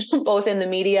ways, both in the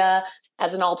media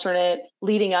as an alternate,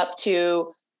 leading up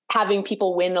to having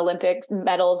people win Olympics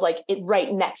medals,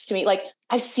 right next to me. Like,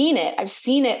 I've seen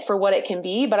it for what it can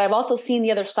be, but I've also seen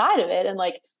the other side of it and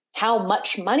how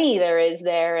much money there is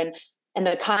there and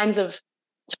the kinds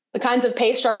of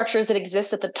pay structures that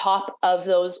exist at the top of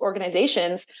those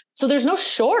organizations. So there's no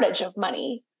shortage of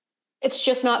money. It's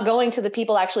just not going to the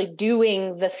people actually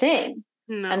doing the thing.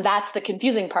 No. And that's the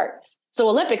confusing part. So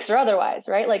Olympics or otherwise,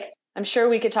 right? Like, I'm sure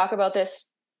we could talk about this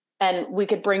and we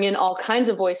could bring in all kinds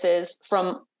of voices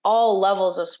from all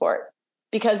levels of sport,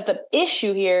 because the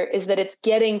issue here is that it's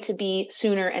getting to be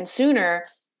sooner and sooner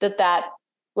that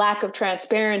lack of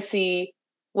transparency,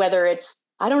 whether it's,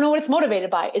 I don't know what it's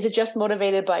motivated by. Is it just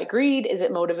motivated by greed? Is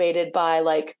it motivated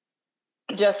by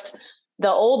just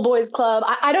the old boys club?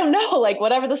 I don't know,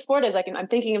 whatever the sport is. I'm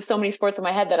thinking of so many sports in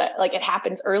my head that it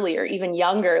happens earlier, even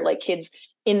younger, kids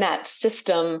in that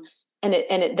system and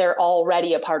they're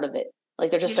already a part of it.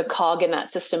 They're just a cog in that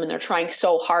system and they're trying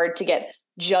so hard to get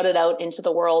jutted out into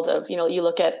the world of, you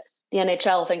look at the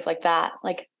NHL, things like that,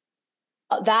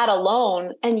 that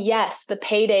alone. And yes, the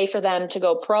payday for them to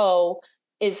go pro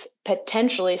is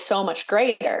potentially so much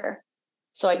greater.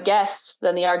 So I guess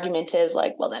then the argument is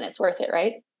well, then it's worth it.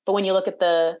 Right. But when you look at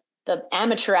the the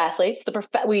amateur athletes,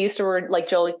 we used to like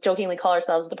jokingly call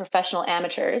ourselves the professional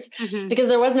amateurs, because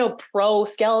there was no pro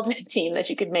skeleton team that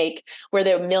you could make where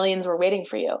the millions were waiting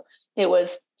for you. It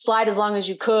was slide as long as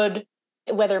you could,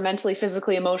 whether mentally,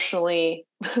 physically, emotionally,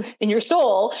 in your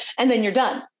soul, and then you're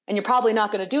done. And you're probably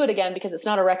not going to do it again because it's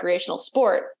not a recreational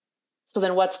sport. So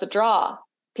then what's the draw?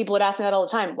 People would ask me that all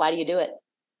the time. Why do you do it?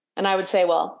 And I would say,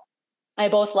 well, I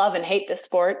both love and hate this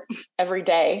sport every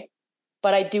day,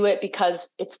 but I do it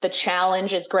because the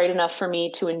challenge is great enough for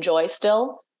me to enjoy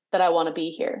still, that I want to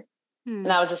be here. And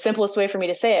that was the simplest way for me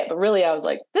to say it. But really, I was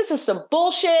like, this is some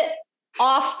bullshit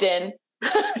often.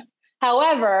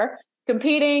 However,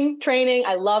 competing, training,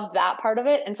 I loved that part of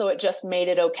it. And so it just made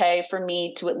it okay for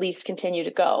me to at least continue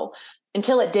to go,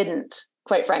 until it didn't,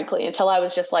 quite frankly, until I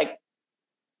was just like,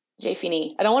 Jay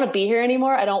Feeney, I don't want to be here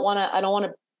anymore. I don't want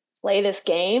to play this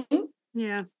game.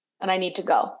 Yeah. And I need to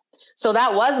go. So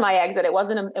that was my exit. It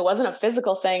wasn't a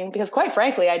physical thing, because quite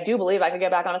frankly, I do believe I could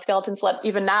get back on a skeleton sled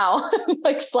even now,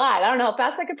 like slide. I don't know how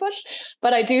fast I could push,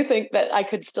 but I do think that I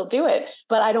could still do it,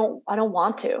 but I don't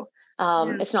want to.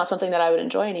 It's not something that I would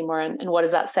enjoy anymore. And what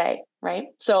does that say? Right.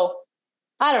 So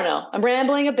I don't know. I'm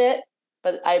rambling a bit,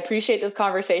 but I appreciate this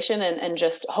conversation and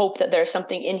just hope that there's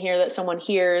something in here that someone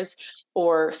hears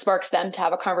or sparks them to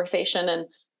have a conversation.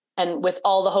 And with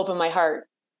all the hope in my heart,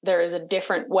 there is a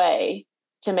different way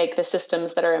to make the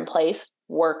systems that are in place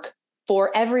work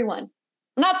for everyone.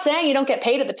 I'm not saying you don't get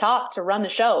paid at the top to run the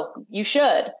show. You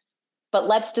should, but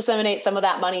let's disseminate some of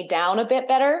that money down a bit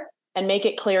better and make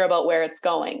it clear about where it's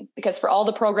going. Because for all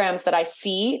the programs that I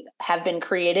see have been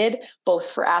created, both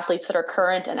for athletes that are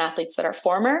current and athletes that are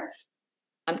former,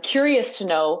 I'm curious to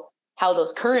know how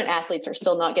those current athletes are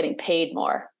still not getting paid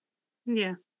more.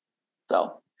 Yeah.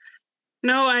 So.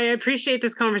 No, I appreciate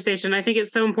this conversation. I think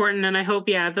it's so important. And I hope,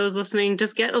 those listening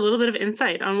just get a little bit of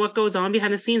insight on what goes on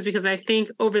behind the scenes, because I think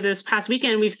over this past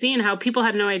weekend, we've seen how people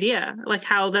had no idea, like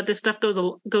how that this stuff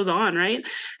goes on. Right.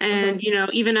 And,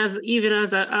 even as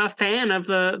a fan of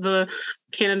the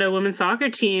Canada women's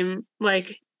soccer team,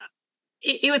 like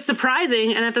it was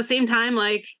surprising. And at the same time,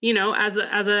 like, as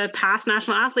a past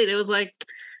national athlete, it was like,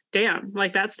 damn,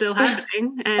 like that's still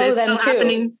happening. And it's still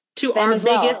happening to our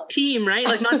biggest team, right?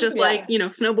 Like not just like,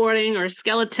 snowboarding or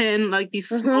skeleton, like these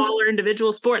smaller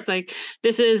individual sports. Like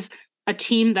this is a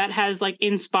team that has like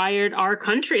inspired our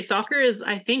country. Soccer is,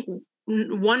 I think,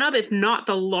 one of, if not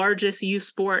the largest youth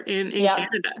sport in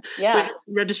Canada with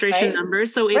registration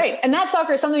numbers. So it's and that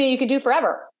soccer is something that you could do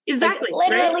forever. Exactly. Like,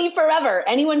 literally forever.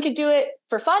 Anyone could do it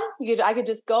for fun. I could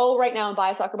just go right now and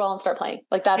buy a soccer ball and start playing.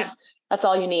 Like that's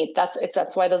all you need. That's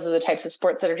why those are the types of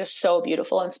sports that are just so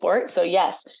beautiful in sport. So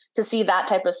yes, to see that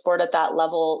type of sport at that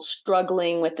level,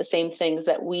 struggling with the same things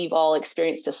that we've all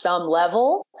experienced to some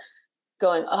level,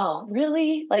 going, oh,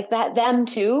 really? Like that, them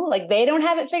too? Like they don't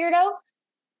have it figured out?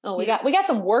 Oh, we got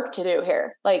some work to do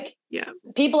here. Like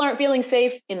people aren't feeling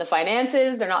safe in the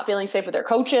finances. They're not feeling safe with their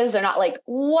coaches. They're not like,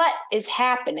 what is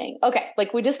happening? Okay.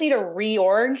 Like we just need a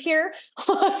reorg here.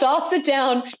 Let's all sit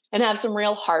down and have some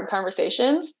real hard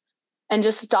conversations. And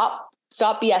just stop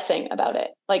BSing about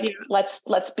it. Like,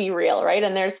 let's be real. Right.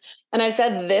 And I've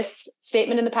said this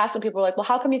statement in the past when people are like, well,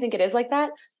 how come you think it is like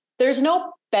that? There's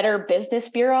no better business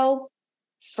bureau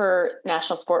for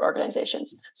national sport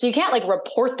organizations. So you can't like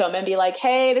report them and be like,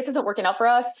 hey, this isn't working out for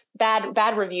us.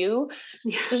 Bad review.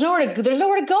 There's nowhere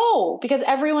to go, because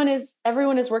everyone is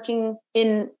working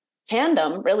in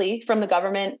tandem, really, from the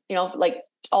government, like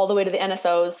all the way to the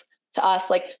NSOs to us.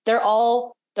 Like they're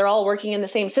all working in the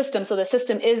same system. So the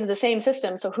system is the same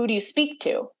system. So who do you speak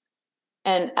to?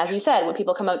 And as you said, when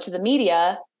people come out to the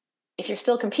media, if you're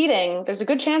still competing, there's a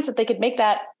good chance that they could make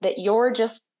that you're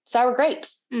just sour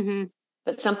grapes. Mm-hmm.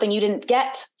 That's something you didn't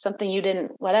get, something you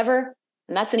didn't, whatever.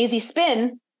 And that's an easy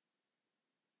spin.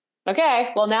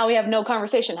 Okay. Well, now we have no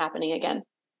conversation happening again.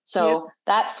 So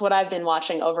that's what I've been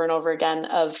watching over and over again,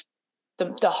 of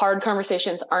the hard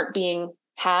conversations aren't being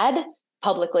had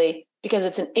publicly, because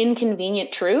it's an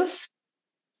inconvenient truth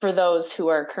for those who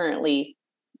are currently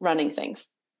running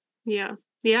things. Yeah.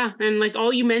 Yeah. And like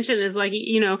all you mentioned is like,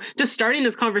 just starting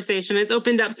this conversation, it's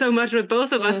opened up so much with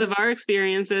both of us of our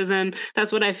experiences. And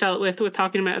that's what I felt with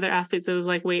talking about other athletes. It was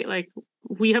like, wait, like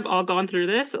we have all gone through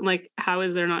this. Like, how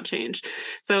is there not change?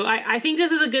 So I think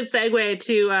this is a good segue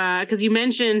to, because you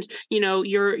mentioned,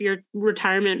 your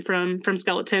retirement from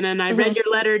skeleton, and I read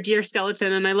your letter, Dear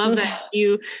Skeleton, and I love that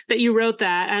you wrote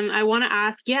that. And I want to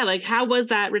ask, like, how was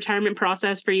that retirement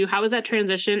process for you? How was that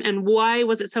transition? And why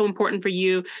was it so important for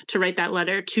you to write that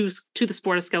letter to the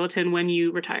sport of skeleton when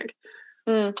you retired?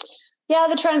 Yeah,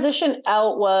 the transition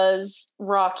out was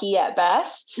rocky at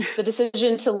best. The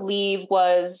decision to leave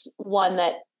was one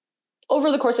that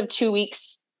over the course of 2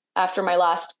 weeks after my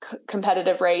last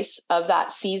competitive race of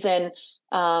that season,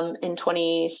 in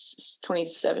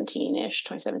 2017-ish,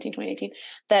 2018,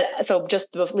 so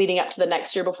just leading up to the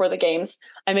next year before the games,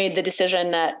 I made the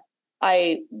decision that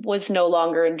I was no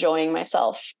longer enjoying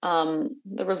myself.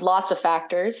 There was lots of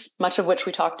factors, much of which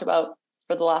we talked about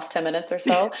for the last 10 minutes or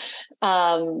so.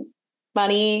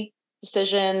 Money,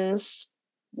 decisions,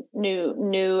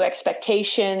 new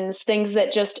expectations, things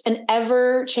that just an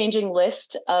ever changing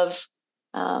list of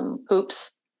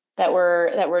hoops that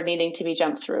were needing to be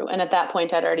jumped through. And at that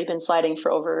point, I'd already been sliding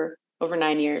for over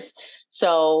 9 years.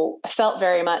 So I felt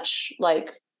very much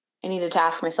like I needed to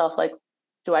ask myself, like,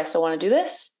 do I still want to do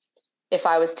this? If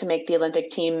I was to make the Olympic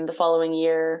team the following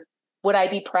year, would I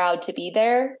be proud to be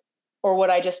there? Or would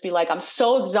I just be like, I'm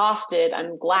so exhausted,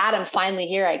 I'm glad I'm finally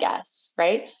here, I guess,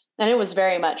 right? And it was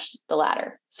very much the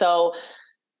latter. So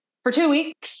for 2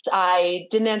 weeks, I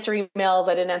didn't answer emails,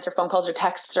 I didn't answer phone calls or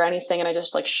texts or anything. And I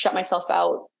just like shut myself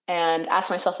out and asked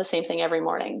myself the same thing every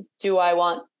morning. Do I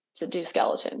want to do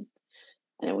skeleton?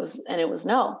 And it was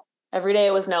no. Every day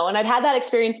it was no. And I'd had that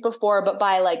experience before, but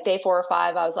by like day 4 or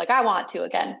 5, I was like, I want to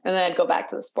again. And then I'd go back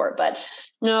to the sport. But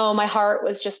no, my heart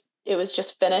was just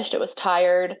finished. It was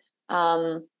tired.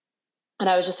 And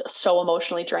I was just so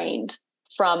emotionally drained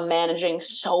from managing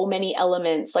so many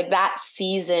elements. Like that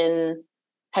season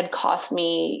had cost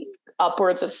me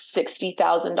upwards of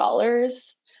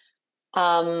 $60,000.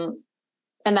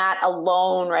 And that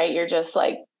alone, right? You're just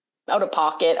like, out of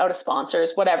pocket, out of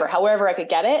sponsors, whatever, however I could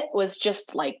get it, was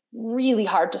just like really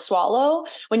hard to swallow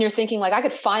when you're thinking like, I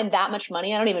could find that much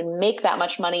money. I don't even make that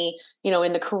much money,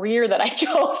 in the career that I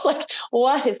chose. Like,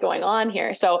 what is going on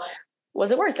here? So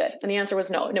was it worth it? And the answer was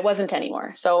no, and it wasn't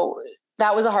anymore. So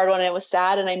that was a hard one. And it was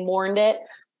sad and I mourned it.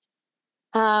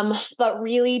 But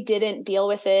really didn't deal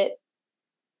with it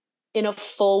in a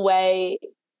full way.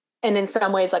 And in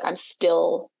some ways, like I'm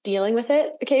still dealing with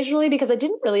it occasionally because I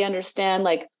didn't really understand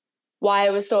like why I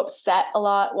was so upset a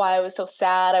lot, why I was so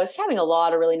sad. I was having a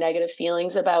lot of really negative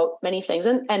feelings about many things.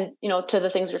 And to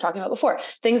the things we were talking about before,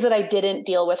 things that I didn't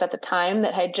deal with at the time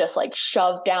that had just like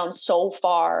shoved down so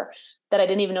far that I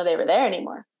didn't even know they were there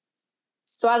anymore.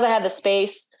 So as I had the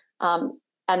space and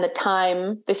the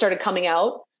time, they started coming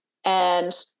out.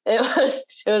 And it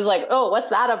was like, oh, what's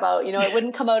that about? It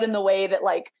wouldn't come out in the way that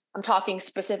like I'm talking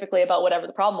specifically about whatever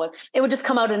the problem was. It would just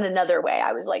come out in another way.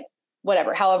 I was like,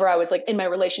 whatever, however I was like in my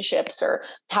relationships or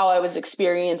how I was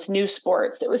experiencing new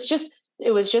sports. It was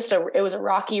a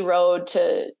rocky road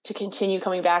to continue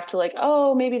coming back to like,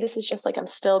 oh, maybe this is just like, I'm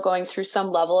still going through some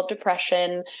level of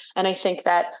depression. And I think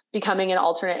that becoming an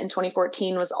alternate in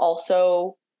 2014 was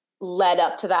also led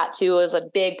up to that too, as a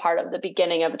big part of the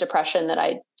beginning of a depression that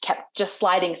I kept just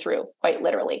sliding through quite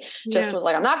literally. Just was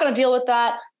like, I'm not going to deal with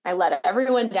that. I let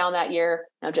everyone down that year.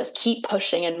 Now just keep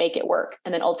pushing and make it work.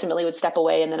 And then ultimately would step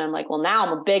away. And then I'm like, well, now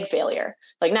I'm a big failure.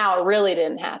 Like now it really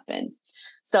didn't happen.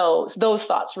 So those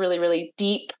thoughts really, really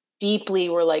deeply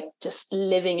were like just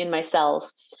living in my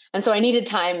cells. And so I needed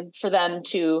time for them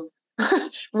to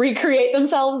recreate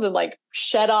themselves and like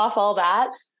shed off all that.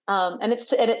 And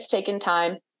it's taken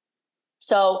time.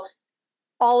 So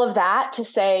all of that to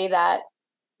say that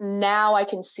now I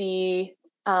can see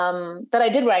that I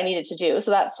did what I needed to do.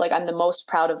 So that's like, I'm the most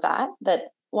proud of that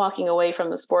walking away from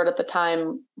the sport at the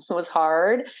time was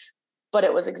hard, but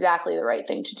it was exactly the right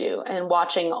thing to do. And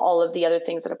watching all of the other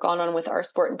things that have gone on with our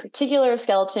sport in particular of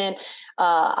skeleton,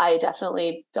 I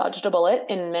definitely dodged a bullet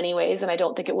in many ways. And I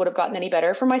don't think it would have gotten any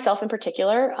better for myself in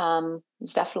particular.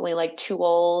 It's definitely like too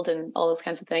old and all those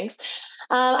kinds of things.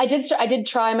 I did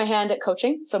try my hand at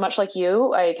coaching. So much like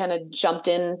you, I kind of jumped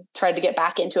in, tried to get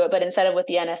back into it, but instead of with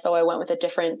the NSO, I went with a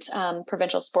different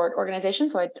provincial sport organization.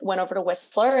 So I went over to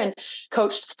Whistler and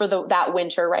coached for that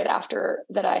winter right after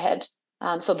that I had,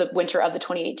 so the winter of the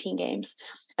 2018 games.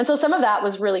 And so some of that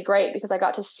was really great because I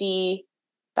got to see,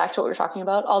 back to what we were talking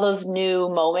about, all those new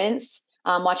moments,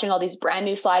 watching all these brand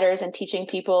new sliders and teaching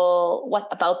people what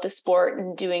about the sport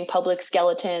and doing public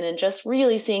skeleton and just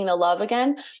really seeing the love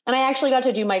again. And I actually got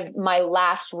to do my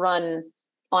last run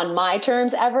on my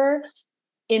terms ever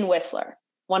in Whistler.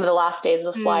 One of the last days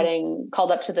of sliding, called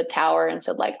up to the tower and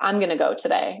said like, I'm going to go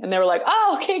today. And they were like,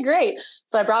 oh, okay, great.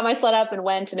 So I brought my sled up and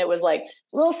went, and it was like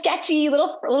a little sketchy, a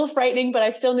little frightening, but I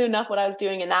still knew enough what I was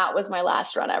doing. And that was my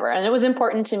last run ever. And it was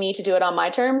important to me to do it on my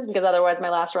terms because otherwise my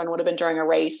last run would have been during a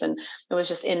race. And it was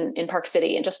just in Park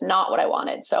City and just not what I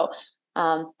wanted. So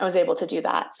I was able to do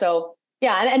that. So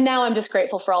yeah. And now I'm just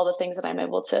grateful for all the things that I'm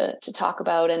able to talk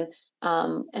about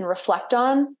and reflect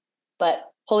on, but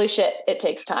holy shit, it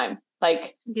takes time.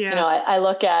 Like, I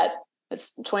look at,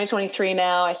 it's 2023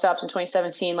 now. I stopped in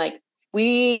 2017. Like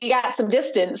we got some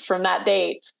distance from that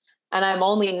date. And I'm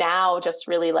only now just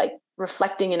really like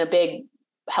reflecting in a big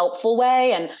helpful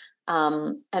way. And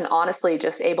honestly,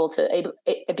 just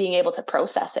being able to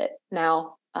process it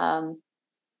now. And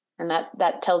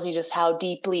that tells you just how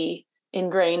deeply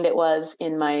ingrained it was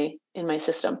in my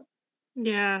system.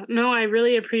 Yeah, no, I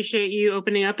really appreciate you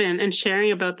opening up and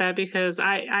sharing about that, because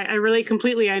I relate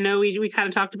completely. I know we kind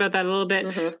of talked about that a little bit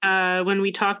when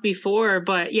we talked before,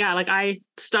 but yeah, like I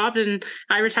stopped and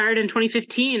I retired in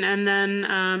 2015, and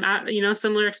then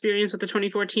similar experience with the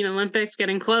 2014 Olympics,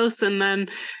 getting close, and then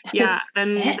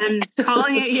then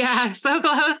calling it, yeah, so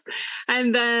close,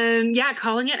 and then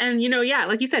calling it, and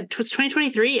like you said, it was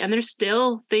 2023, and there's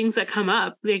still things that come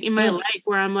up like in my life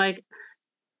where I'm like,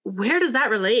 where does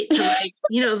that relate to,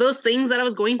 like, those things that I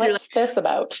was going through? What's this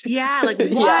about? Yeah. Like,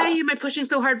 why am I pushing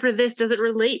so hard for this? Does it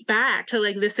relate back to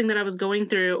like this thing that I was going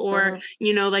through? Or,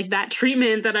 like that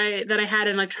treatment that I had,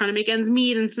 and like trying to make ends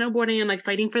meet and snowboarding and like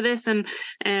fighting for this and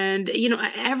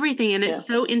everything. And it's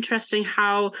so interesting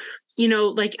how,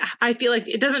 like, I feel like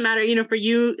it doesn't matter, for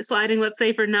you sliding, let's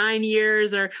say for 9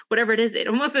 years or whatever it is, it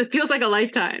feels like a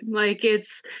lifetime. Like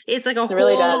it's like a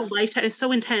whole lifetime. It's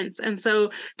so intense. And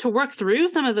so to work through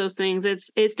some of those things,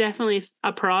 it's definitely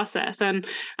a process. And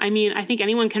I mean, I think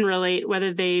anyone can relate,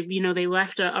 whether they've, they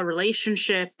left a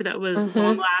relationship that was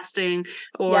long lasting,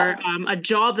 or a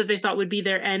job that they thought would be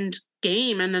their end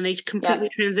game, and then they completely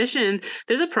transitioned.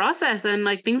 There's a process, and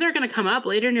like things are going to come up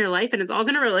later in your life, and it's all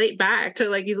going to relate back to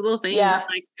like these little things.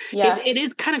 It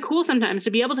is kind of cool sometimes to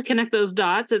be able to connect those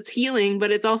dots. It's healing, but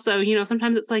it's also,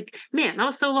 sometimes it's like, man, that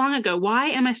was so long ago. Why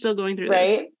am I still going through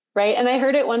this? Right. And I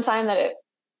heard it one time that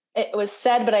it was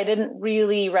said, but I didn't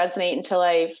really resonate until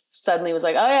I suddenly was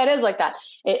like, oh yeah, it is like that.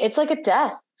 It's like a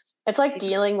death. It's like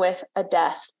dealing with a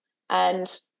death, and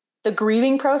the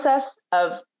grieving process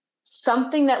of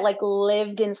something that like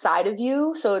lived inside of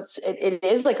you. So it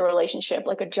is like a relationship,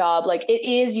 like a job, like it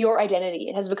is your identity.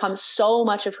 It has become so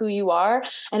much of who you are.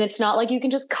 And it's not like you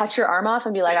can just cut your arm off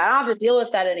and be like, I don't have to deal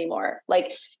with that anymore.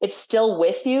 Like it's still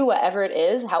with you, whatever it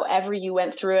is, however you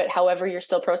went through it, however you're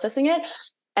still processing it.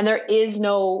 And there is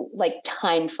no like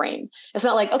time frame. It's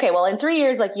not like, okay, well, in 3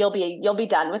 years, like you'll be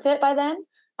done with it by then.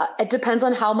 It depends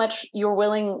on how much you're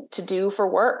willing to do for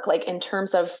work, like in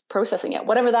terms of processing it,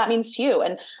 whatever that means to you.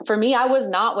 And for me, I was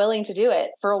not willing to do it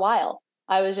for a while.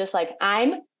 I was just like,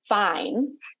 I'm fine,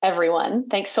 everyone.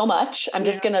 Thanks so much. I'm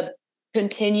just going to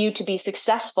continue to be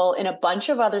successful in a bunch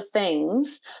of other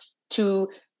things to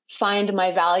find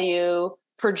my value,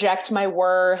 project my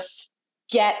worth,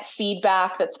 get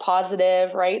feedback that's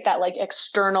positive, right? That like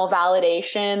external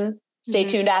validation. Stay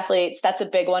tuned, athletes. That's a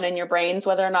big one in your brains,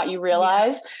 whether or not you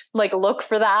realize, like, look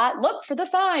for that, look for the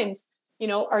signs.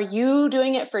 Are you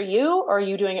doing it for you, or are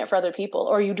you doing it for other people?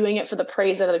 Or are you doing it for the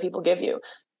praise that other people give you?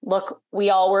 Look,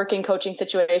 we all work in coaching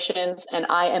situations, and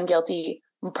I am guilty,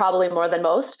 probably more than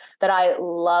most, that I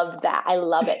love that. I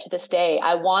love it to this day.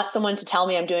 I want someone to tell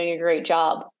me I'm doing a great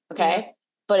job. Okay.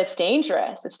 But it's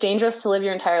dangerous. It's dangerous to live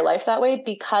your entire life that way,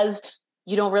 because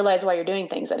you don't realize why you're doing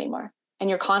things anymore. And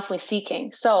you're constantly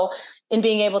seeking. So in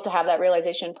being able to have that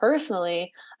realization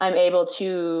personally, I'm able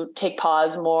to take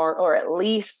pause more, or at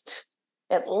least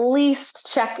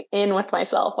check in with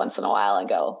myself once in a while and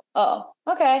go, oh,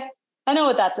 okay, I know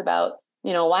what that's about.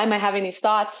 Why am I having these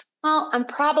thoughts? Well, I'm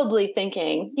probably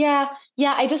thinking, yeah,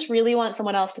 I just really want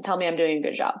someone else to tell me I'm doing a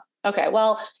good job. Okay,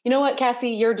 well, you know what, Cassie,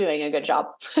 you're doing a good job.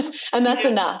 And that's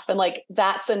enough. And like,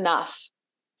 that's enough.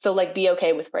 So like, be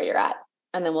okay with where you're at.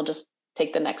 And then we'll just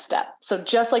take the next step. So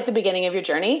just like the beginning of your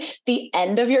journey, the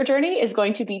end of your journey is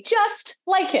going to be just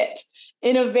like it,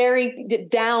 in a very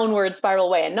downward spiral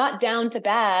way, and not down to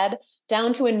bad,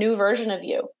 down to a new version of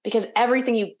you, because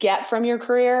everything you get from your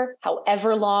career,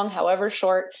 however long, however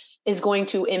short, is going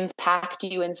to impact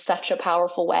you in such a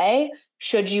powerful way,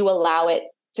 should you allow it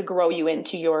to grow you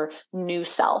into your new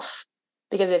self.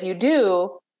 Because if you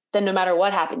do, then no matter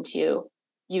what happened to you,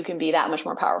 you can be that much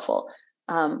more powerful.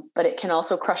 But it can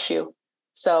also crush you.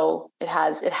 So it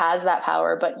has that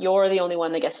power, but you're the only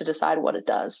one that gets to decide what it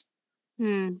does.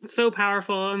 So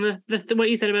powerful. And the what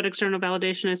you said about external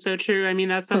validation is so true. I mean,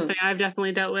 that's something I've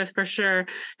definitely dealt with for sure.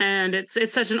 And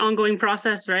it's such an ongoing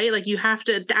process, right? Like you have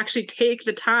to actually take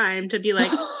the time to be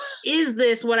like, is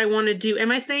this what I want to do?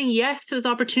 Am I saying yes to this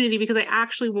opportunity because I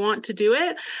actually want to do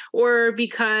it, or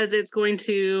because it's going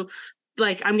to,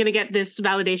 like, I'm going to get this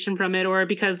validation from it, or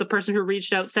because the person who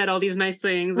reached out said all these nice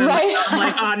things. And I'm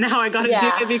like, oh, now I got to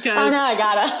do it because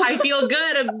I feel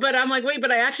good. But I'm like, wait,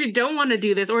 but I actually don't want to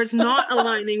do this, or it's not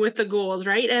aligning with the goals.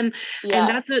 Right. And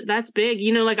that's big.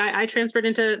 Like I transferred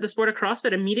into the sport of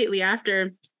CrossFit immediately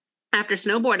after. after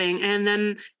snowboarding. And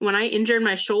then when I injured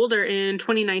my shoulder in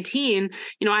 2019,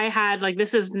 I had like,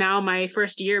 this is now my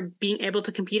first year being able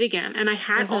to compete again. And I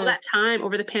had all that time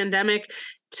over the pandemic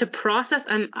to process.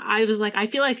 And I was like, I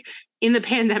feel like in the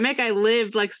pandemic, I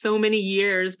lived like so many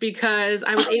years because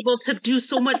I was able to do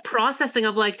so much processing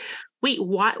of like, wait,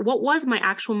 what was my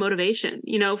actual motivation,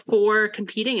 for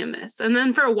competing in this? And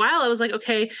then for a while I was like,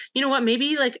 okay, you know what,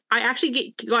 maybe like I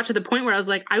actually got to the point where I was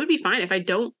like, I would be fine if I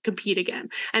don't compete again.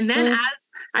 And then as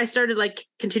I started like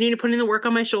continuing to put in the work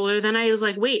on my shoulder, then I was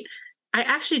like, wait, I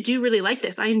actually do really like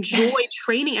this. I enjoy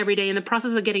training every day in the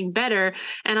process of getting better.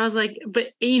 And I was like, but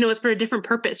it's for a different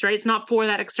purpose, right? It's not for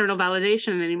that external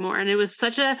validation anymore. And it was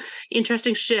such a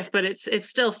interesting shift, but it's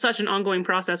still such an ongoing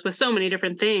process with so many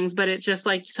different things. But it's just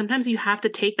like, sometimes you have to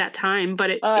take that time, but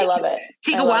I love it.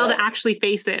 Take a while to actually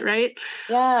face it. Right.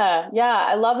 Yeah. Yeah.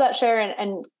 I love that, Sharon.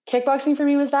 And kickboxing for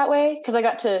me was that way because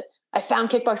I found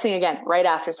kickboxing again, right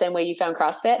after, same way you found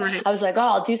CrossFit. Right. I was like, oh,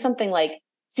 I'll do something like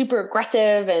super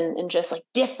aggressive and just like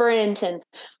different, and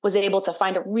was able to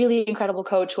find a really incredible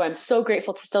coach who I'm so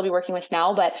grateful to still be working with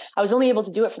now. But I was only able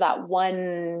to do it for that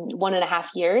 1.5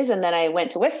 years. And then I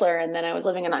went to Whistler, and then I was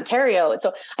living in Ontario. And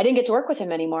so I didn't get to work with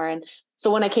him anymore. And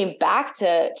so when I came back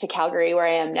to Calgary, where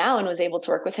I am now, and was able to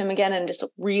work with him again and just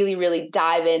really, really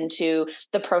dive into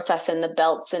the process and the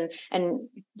belts and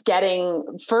getting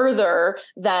further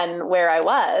than where I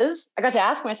was, I got to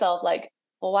ask myself, like,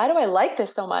 well, why do I like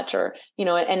this so much? Or,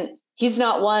 and he's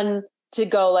not one to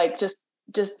go like, just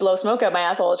blow smoke up my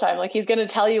ass all the time. Like, he's going to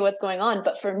tell you what's going on.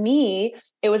 But for me,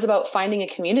 it was about finding a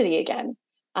community again.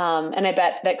 And I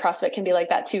bet that CrossFit can be like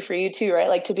that too for you too, right?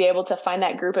 Like to be able to find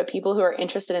that group of people who are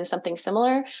interested in something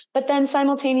similar, but then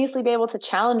simultaneously be able to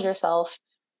challenge yourself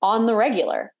on the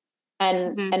regular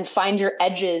and find your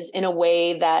edges in a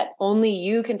way that only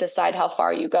you can decide how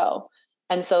far you go.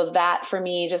 And so that for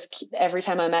me, just every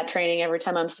time I'm at training, every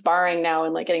time I'm sparring now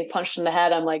and like getting punched in the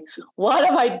head, I'm like, what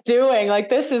am I doing? Like,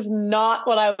 this is not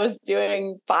what I was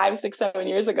doing 5, 6, 7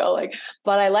 years ago. Like,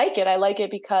 but I like it. I like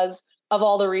it because of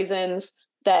all the reasons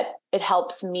that it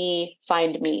helps me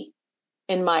find me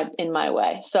in my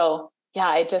way. So yeah,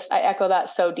 I echo that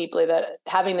so deeply, that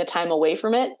having the time away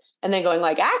from it and then going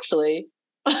like, actually,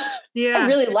 yeah, I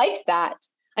really liked that.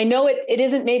 I know it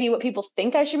isn't maybe what people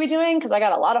think I should be doing, because I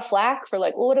got a lot of flack for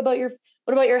like, well, what about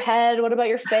your head? What about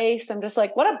your face? I'm just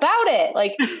like, what about it?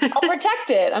 Like, I'll protect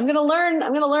it. I'm going to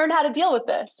learn how to deal with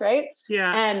this. Right.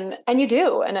 Yeah. And you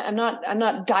do. And I'm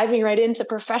not diving right into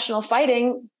professional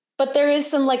fighting, but there is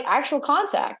some like actual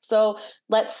contact. So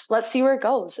let's see where it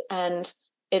goes. And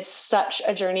it's such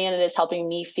a journey, and it is helping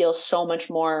me feel so much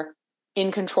more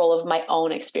in control of my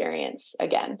own experience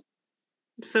again.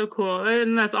 So cool.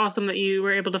 And that's awesome that you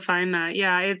were able to find that.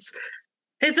 Yeah,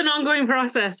 it's an ongoing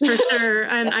process for sure.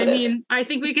 And Yes, I mean, I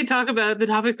think we could talk about the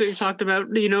topics that we've talked about,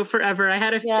 forever. I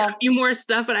had a few more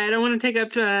stuff, but I don't want to take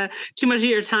up too much of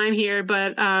your time here.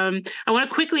 But I want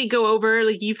to quickly go over,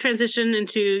 like, you've transitioned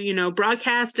into,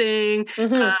 broadcasting,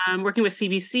 working with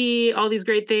CBC, all these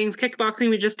great things,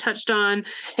 kickboxing we just touched on.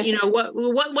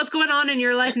 What's going on in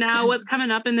your life now? What's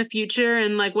coming up in the future?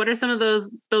 And like, what are some of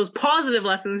those positive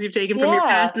lessons you've taken from your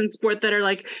past in sport that are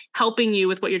like helping you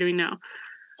with what you're doing now?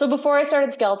 So before I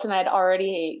started Skeleton, I'd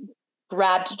already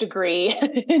grabbed a degree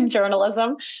in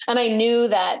journalism. And I knew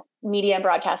that media and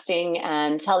broadcasting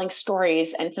and telling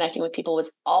stories and connecting with people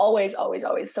was always, always,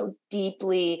 always so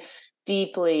deeply,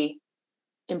 deeply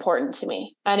important to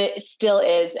me. And it still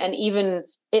is. And even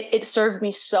it served me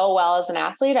so well as an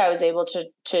athlete. I was able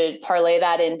to parlay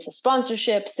that into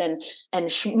sponsorships and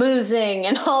schmoozing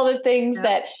and all the things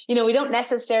that, we don't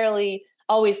necessarily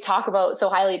always talk about so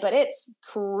highly, but it's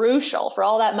crucial for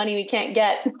all that money we can't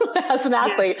get as an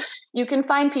athlete. Yes. You can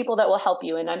find people that will help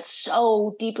you. And I'm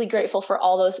so deeply grateful for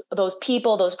all those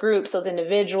people, those groups, those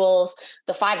individuals,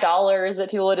 the $5 that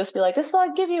people would just be like, this is all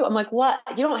I give you. I'm like, what?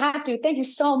 You don't have to. Thank you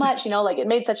so much. Like, it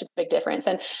made such a big difference.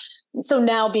 And so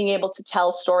now being able to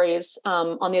tell stories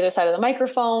on the other side of the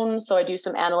microphone. So I do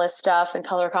some analyst stuff and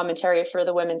color commentary for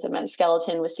the women's and men's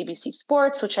skeleton with CBC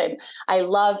Sports, which I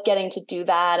love getting to do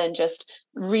that and just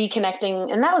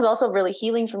reconnecting. And that was also really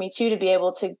healing for me too, to be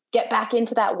able to get back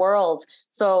into that world.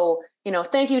 So,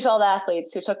 thank you to all the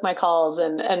athletes who took my calls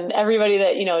and everybody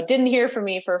that, didn't hear from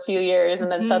me for a few years.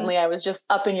 And then suddenly I was just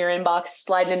up in your inbox,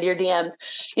 sliding into your DMs,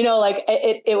 like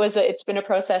it's been a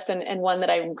process and one that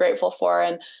I'm grateful for.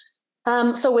 And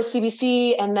so with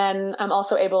CBC, and then I'm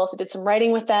also did some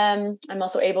writing with them. I'm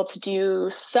also able to do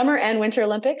summer and winter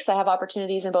Olympics. I have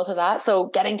opportunities in both of that. So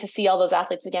getting to see all those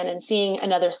athletes again and seeing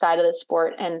another side of the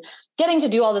sport and getting to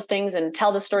do all the things and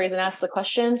tell the stories and ask the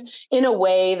questions in a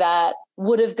way that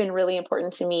would have been really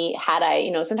important to me had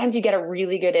I, sometimes you get a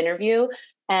really good interview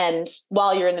and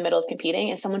while you're in the middle of competing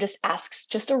and someone just asks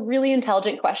just a really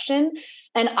intelligent question.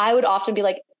 And I would often be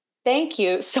like, thank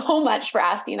you so much for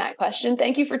asking that question.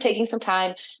 Thank you for taking some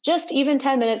time, just even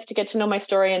 10 minutes to get to know my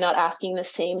story and not asking the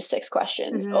same 6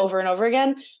 questions over and over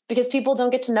again, because people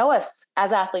don't get to know us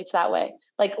as athletes that way.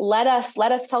 Like, let us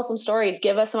tell some stories,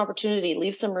 give us some opportunity,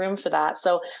 leave some room for that.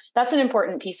 So that's an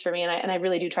important piece for me. And I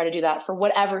really do try to do that for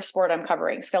whatever sport I'm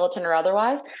covering, skeleton or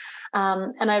otherwise.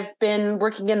 And I've been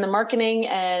working in the marketing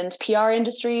and PR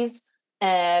industries.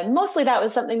 And mostly that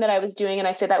was something that I was doing. And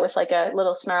I say that with like a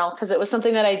little snarl because it was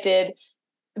something that I did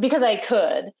because I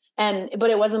could,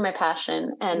 but it wasn't my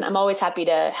passion. And I'm always happy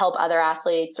to help other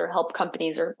athletes or help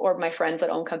companies or my friends that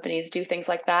own companies do things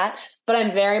like that. But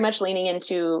I'm very much leaning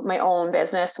into my own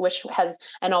business, which has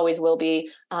and always will be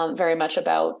very much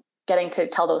about getting to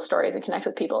tell those stories and connect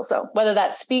with people. So whether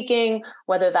that's speaking,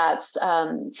 whether that's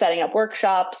setting up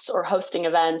workshops or hosting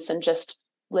events and just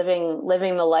living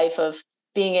the life of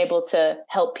being able to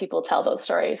help people tell those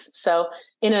stories. So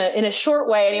in a short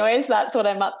way, anyways, that's what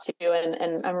I'm up to.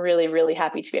 And I'm really, really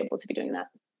happy to be able to be doing that.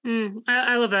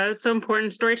 I love that. It's so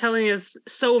important. Storytelling is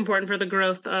so important for the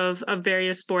growth of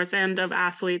various sports and of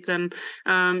athletes. And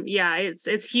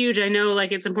it's huge. I know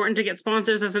like it's important to get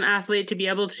sponsors as an athlete to be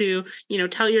able to,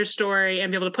 tell your story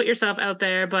and be able to put yourself out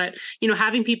there. But,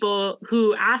 having people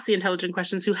who ask the intelligent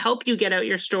questions, who help you get out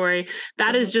your story,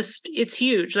 that is just, it's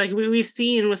huge. Like we've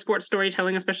seen with sports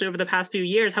storytelling, especially over the past few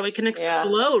years, how it can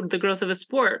explode the growth of a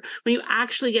sport when you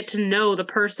actually get to know the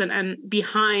person and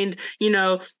behind,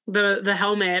 the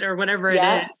helmet or whatever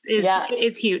it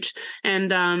is huge.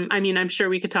 And I'm sure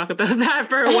we could talk about that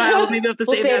for a while. Maybe we'll have to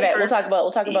save it.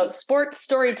 We'll talk about sport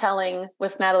storytelling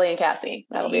with Natalie and Cassie.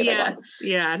 That'll be a big one. That's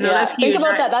huge. Think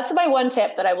about that. That's my one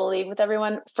tip that I will leave with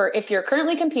everyone for if you're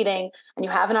currently competing and you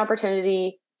have an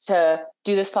opportunity to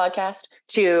do this podcast,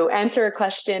 to answer a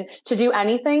question, to do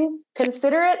anything,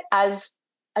 consider it as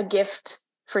a gift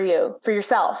for you, for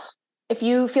yourself. If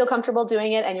you feel comfortable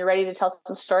doing it and you're ready to tell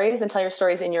some stories, then tell your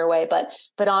stories in your way. But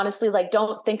honestly, like,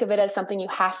 don't think of it as something you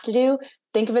have to do.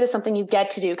 Think of it as something you get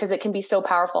to do because it can be so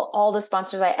powerful. All the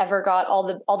sponsors I ever got,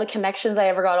 all the connections I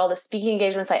ever got, all the speaking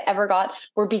engagements I ever got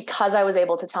were because I was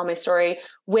able to tell my story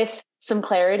with some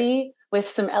clarity, with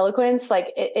some eloquence.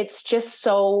 Like it's just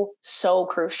so, so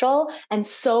crucial and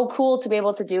so cool to be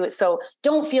able to do it. So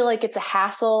don't feel like it's a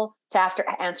hassle to have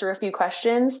to answer a few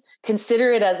questions.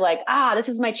 Consider it as like, this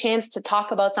is my chance to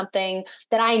talk about something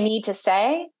that I need to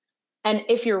say. And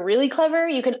if you're really clever,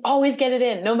 you can always get it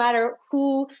in, no matter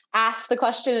who asked the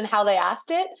question and how they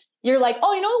asked it. You're like,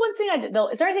 one thing I did, though,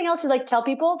 is there anything else you'd like to tell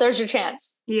people? There's your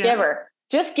chance. Yeah. Give her.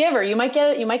 Just give her. You might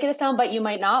get it. You might get a soundbite. You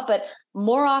might not. But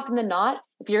more often than not,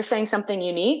 if you're saying something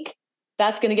unique,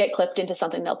 that's going to get clipped into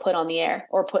something they'll put on the air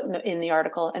or put in the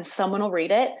article, and someone will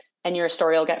read it, and your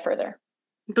story will get further.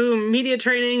 Boom, media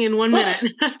training in 1 minute.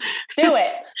 Do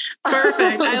it.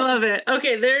 Perfect. I love it.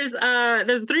 Okay, there's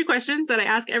 3 questions that I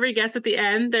ask every guest at the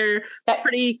end. They're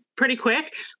pretty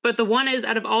quick, but the one is,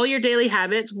 out of all your daily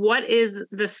habits, what is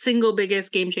the single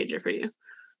biggest game changer for you?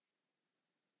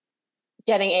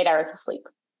 Getting 8 hours of sleep.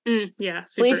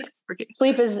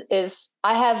 Sleep is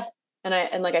I have,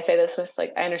 and like I say this with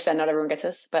like, I understand not everyone gets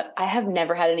this, but I have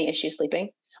never had any issue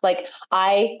sleeping. Like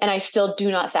I still do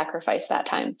not sacrifice that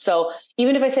time. So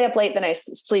even if I stay up late, then I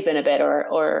sleep in a bit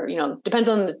or, depends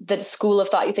on the school of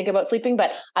thought you think about sleeping.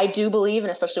 But I do believe, and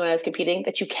especially when I was competing,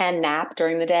 that you can nap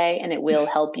during the day and it will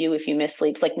help you if you miss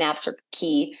sleeps. Like naps are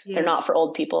key. Yeah. They're not for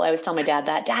old people. I always tell my dad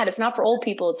that, Dad, it's not for old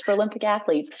people. It's for Olympic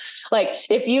athletes. Like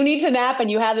if you need to nap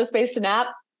and you have the space to nap,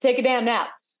 take a damn nap.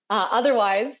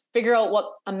 Otherwise, figure out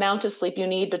what amount of sleep you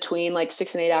need between like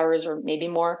 6 and 8 hours or maybe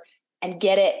more. And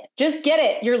get it. Just get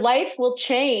it. Your life will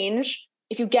change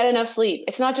if you get enough sleep.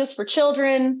 It's not just for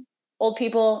children, old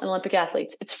people, and Olympic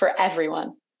athletes. It's for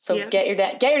everyone. So get your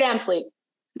damn sleep.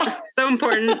 So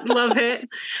important. Love it.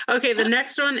 Okay, the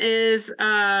next one is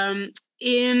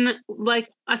in like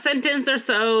a sentence or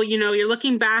so, you're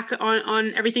looking back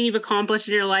on everything you've accomplished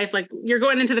in your life. Like you're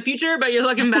going into the future, but you're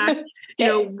looking back.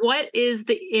 What is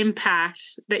the impact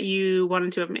that you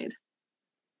wanted to have made?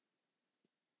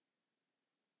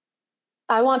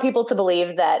 I want people to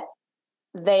believe that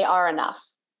they are enough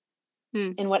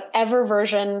in whatever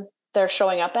version they're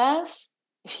showing up as.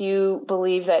 If you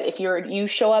believe that if you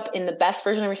show up in the best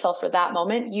version of yourself for that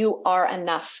moment, you are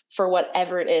enough for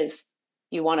whatever it is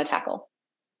you want to tackle.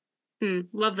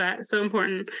 Love that. So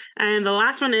important. And the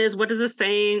last one is, what does the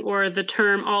saying or the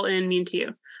term all in mean to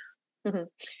you? Mm-hmm.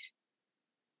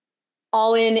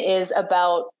 All in is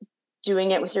about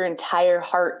doing it with your entire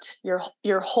heart,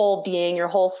 your whole being, your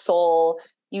whole soul,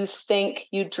 you think,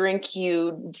 you drink,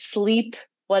 you sleep,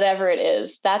 whatever it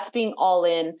is, that's being all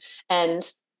in. And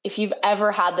if you've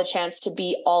ever had the chance to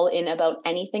be all in about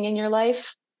anything in your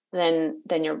life, then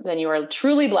you are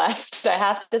truly blessed, I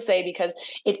have to say, because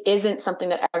it isn't something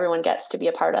that everyone gets to be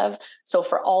a part of. So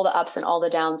for all the ups and all the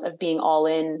downs of being all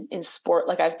in sport,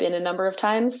 like I've been a number of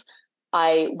times,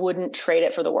 I wouldn't trade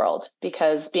it for the world,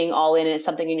 because being all in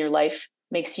something in your life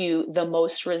makes you the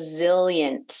most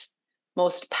resilient,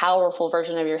 most powerful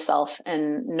version of yourself,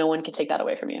 and no one can take that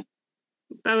away from you.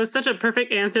 That was such a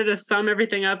perfect answer to sum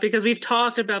everything up, because we've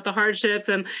talked about the hardships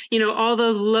and, all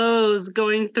those lows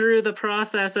going through the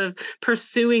process of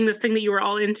pursuing this thing that you were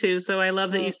all into. So I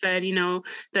love that you said,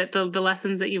 that the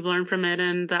lessons that you've learned from it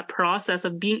and that process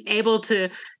of being able to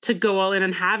go all in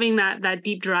and having that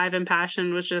deep drive and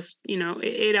passion was just,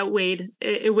 it outweighed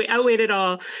it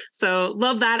all. So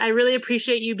love that. I really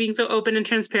appreciate you being so open and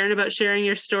transparent about sharing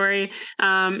your story.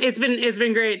 It's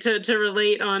been great to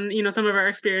relate on, some of our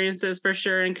experiences for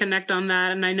sure, and connect on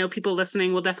that. And I know people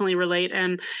listening will definitely relate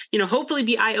and, hopefully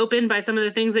be eye-opened by some of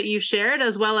the things that you shared,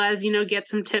 as well as, get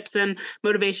some tips and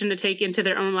motivation to take into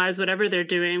their own lives, whatever they're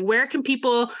doing. Where can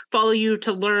people follow you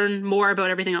to learn more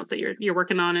about everything else that you're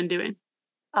working on and doing?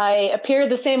 I appear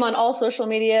the same on all social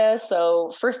media.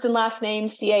 So first and last name,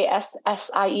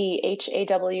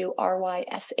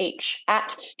 CASSIEHAWRYSH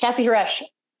at Cassie Haresh,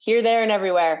 here, there, and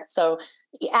everywhere. So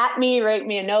at me, write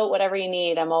me a note, whatever you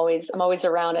need. I'm always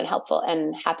around and helpful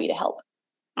and happy to help.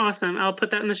 Awesome. I'll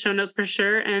put that in the show notes for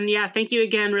sure. And yeah, thank you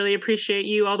again. Really appreciate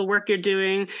you, all the work you're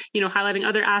doing, highlighting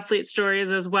other athlete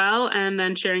stories as well, and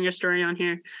then sharing your story on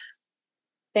here.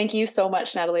 Thank you so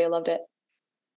much, Natalie. I loved it.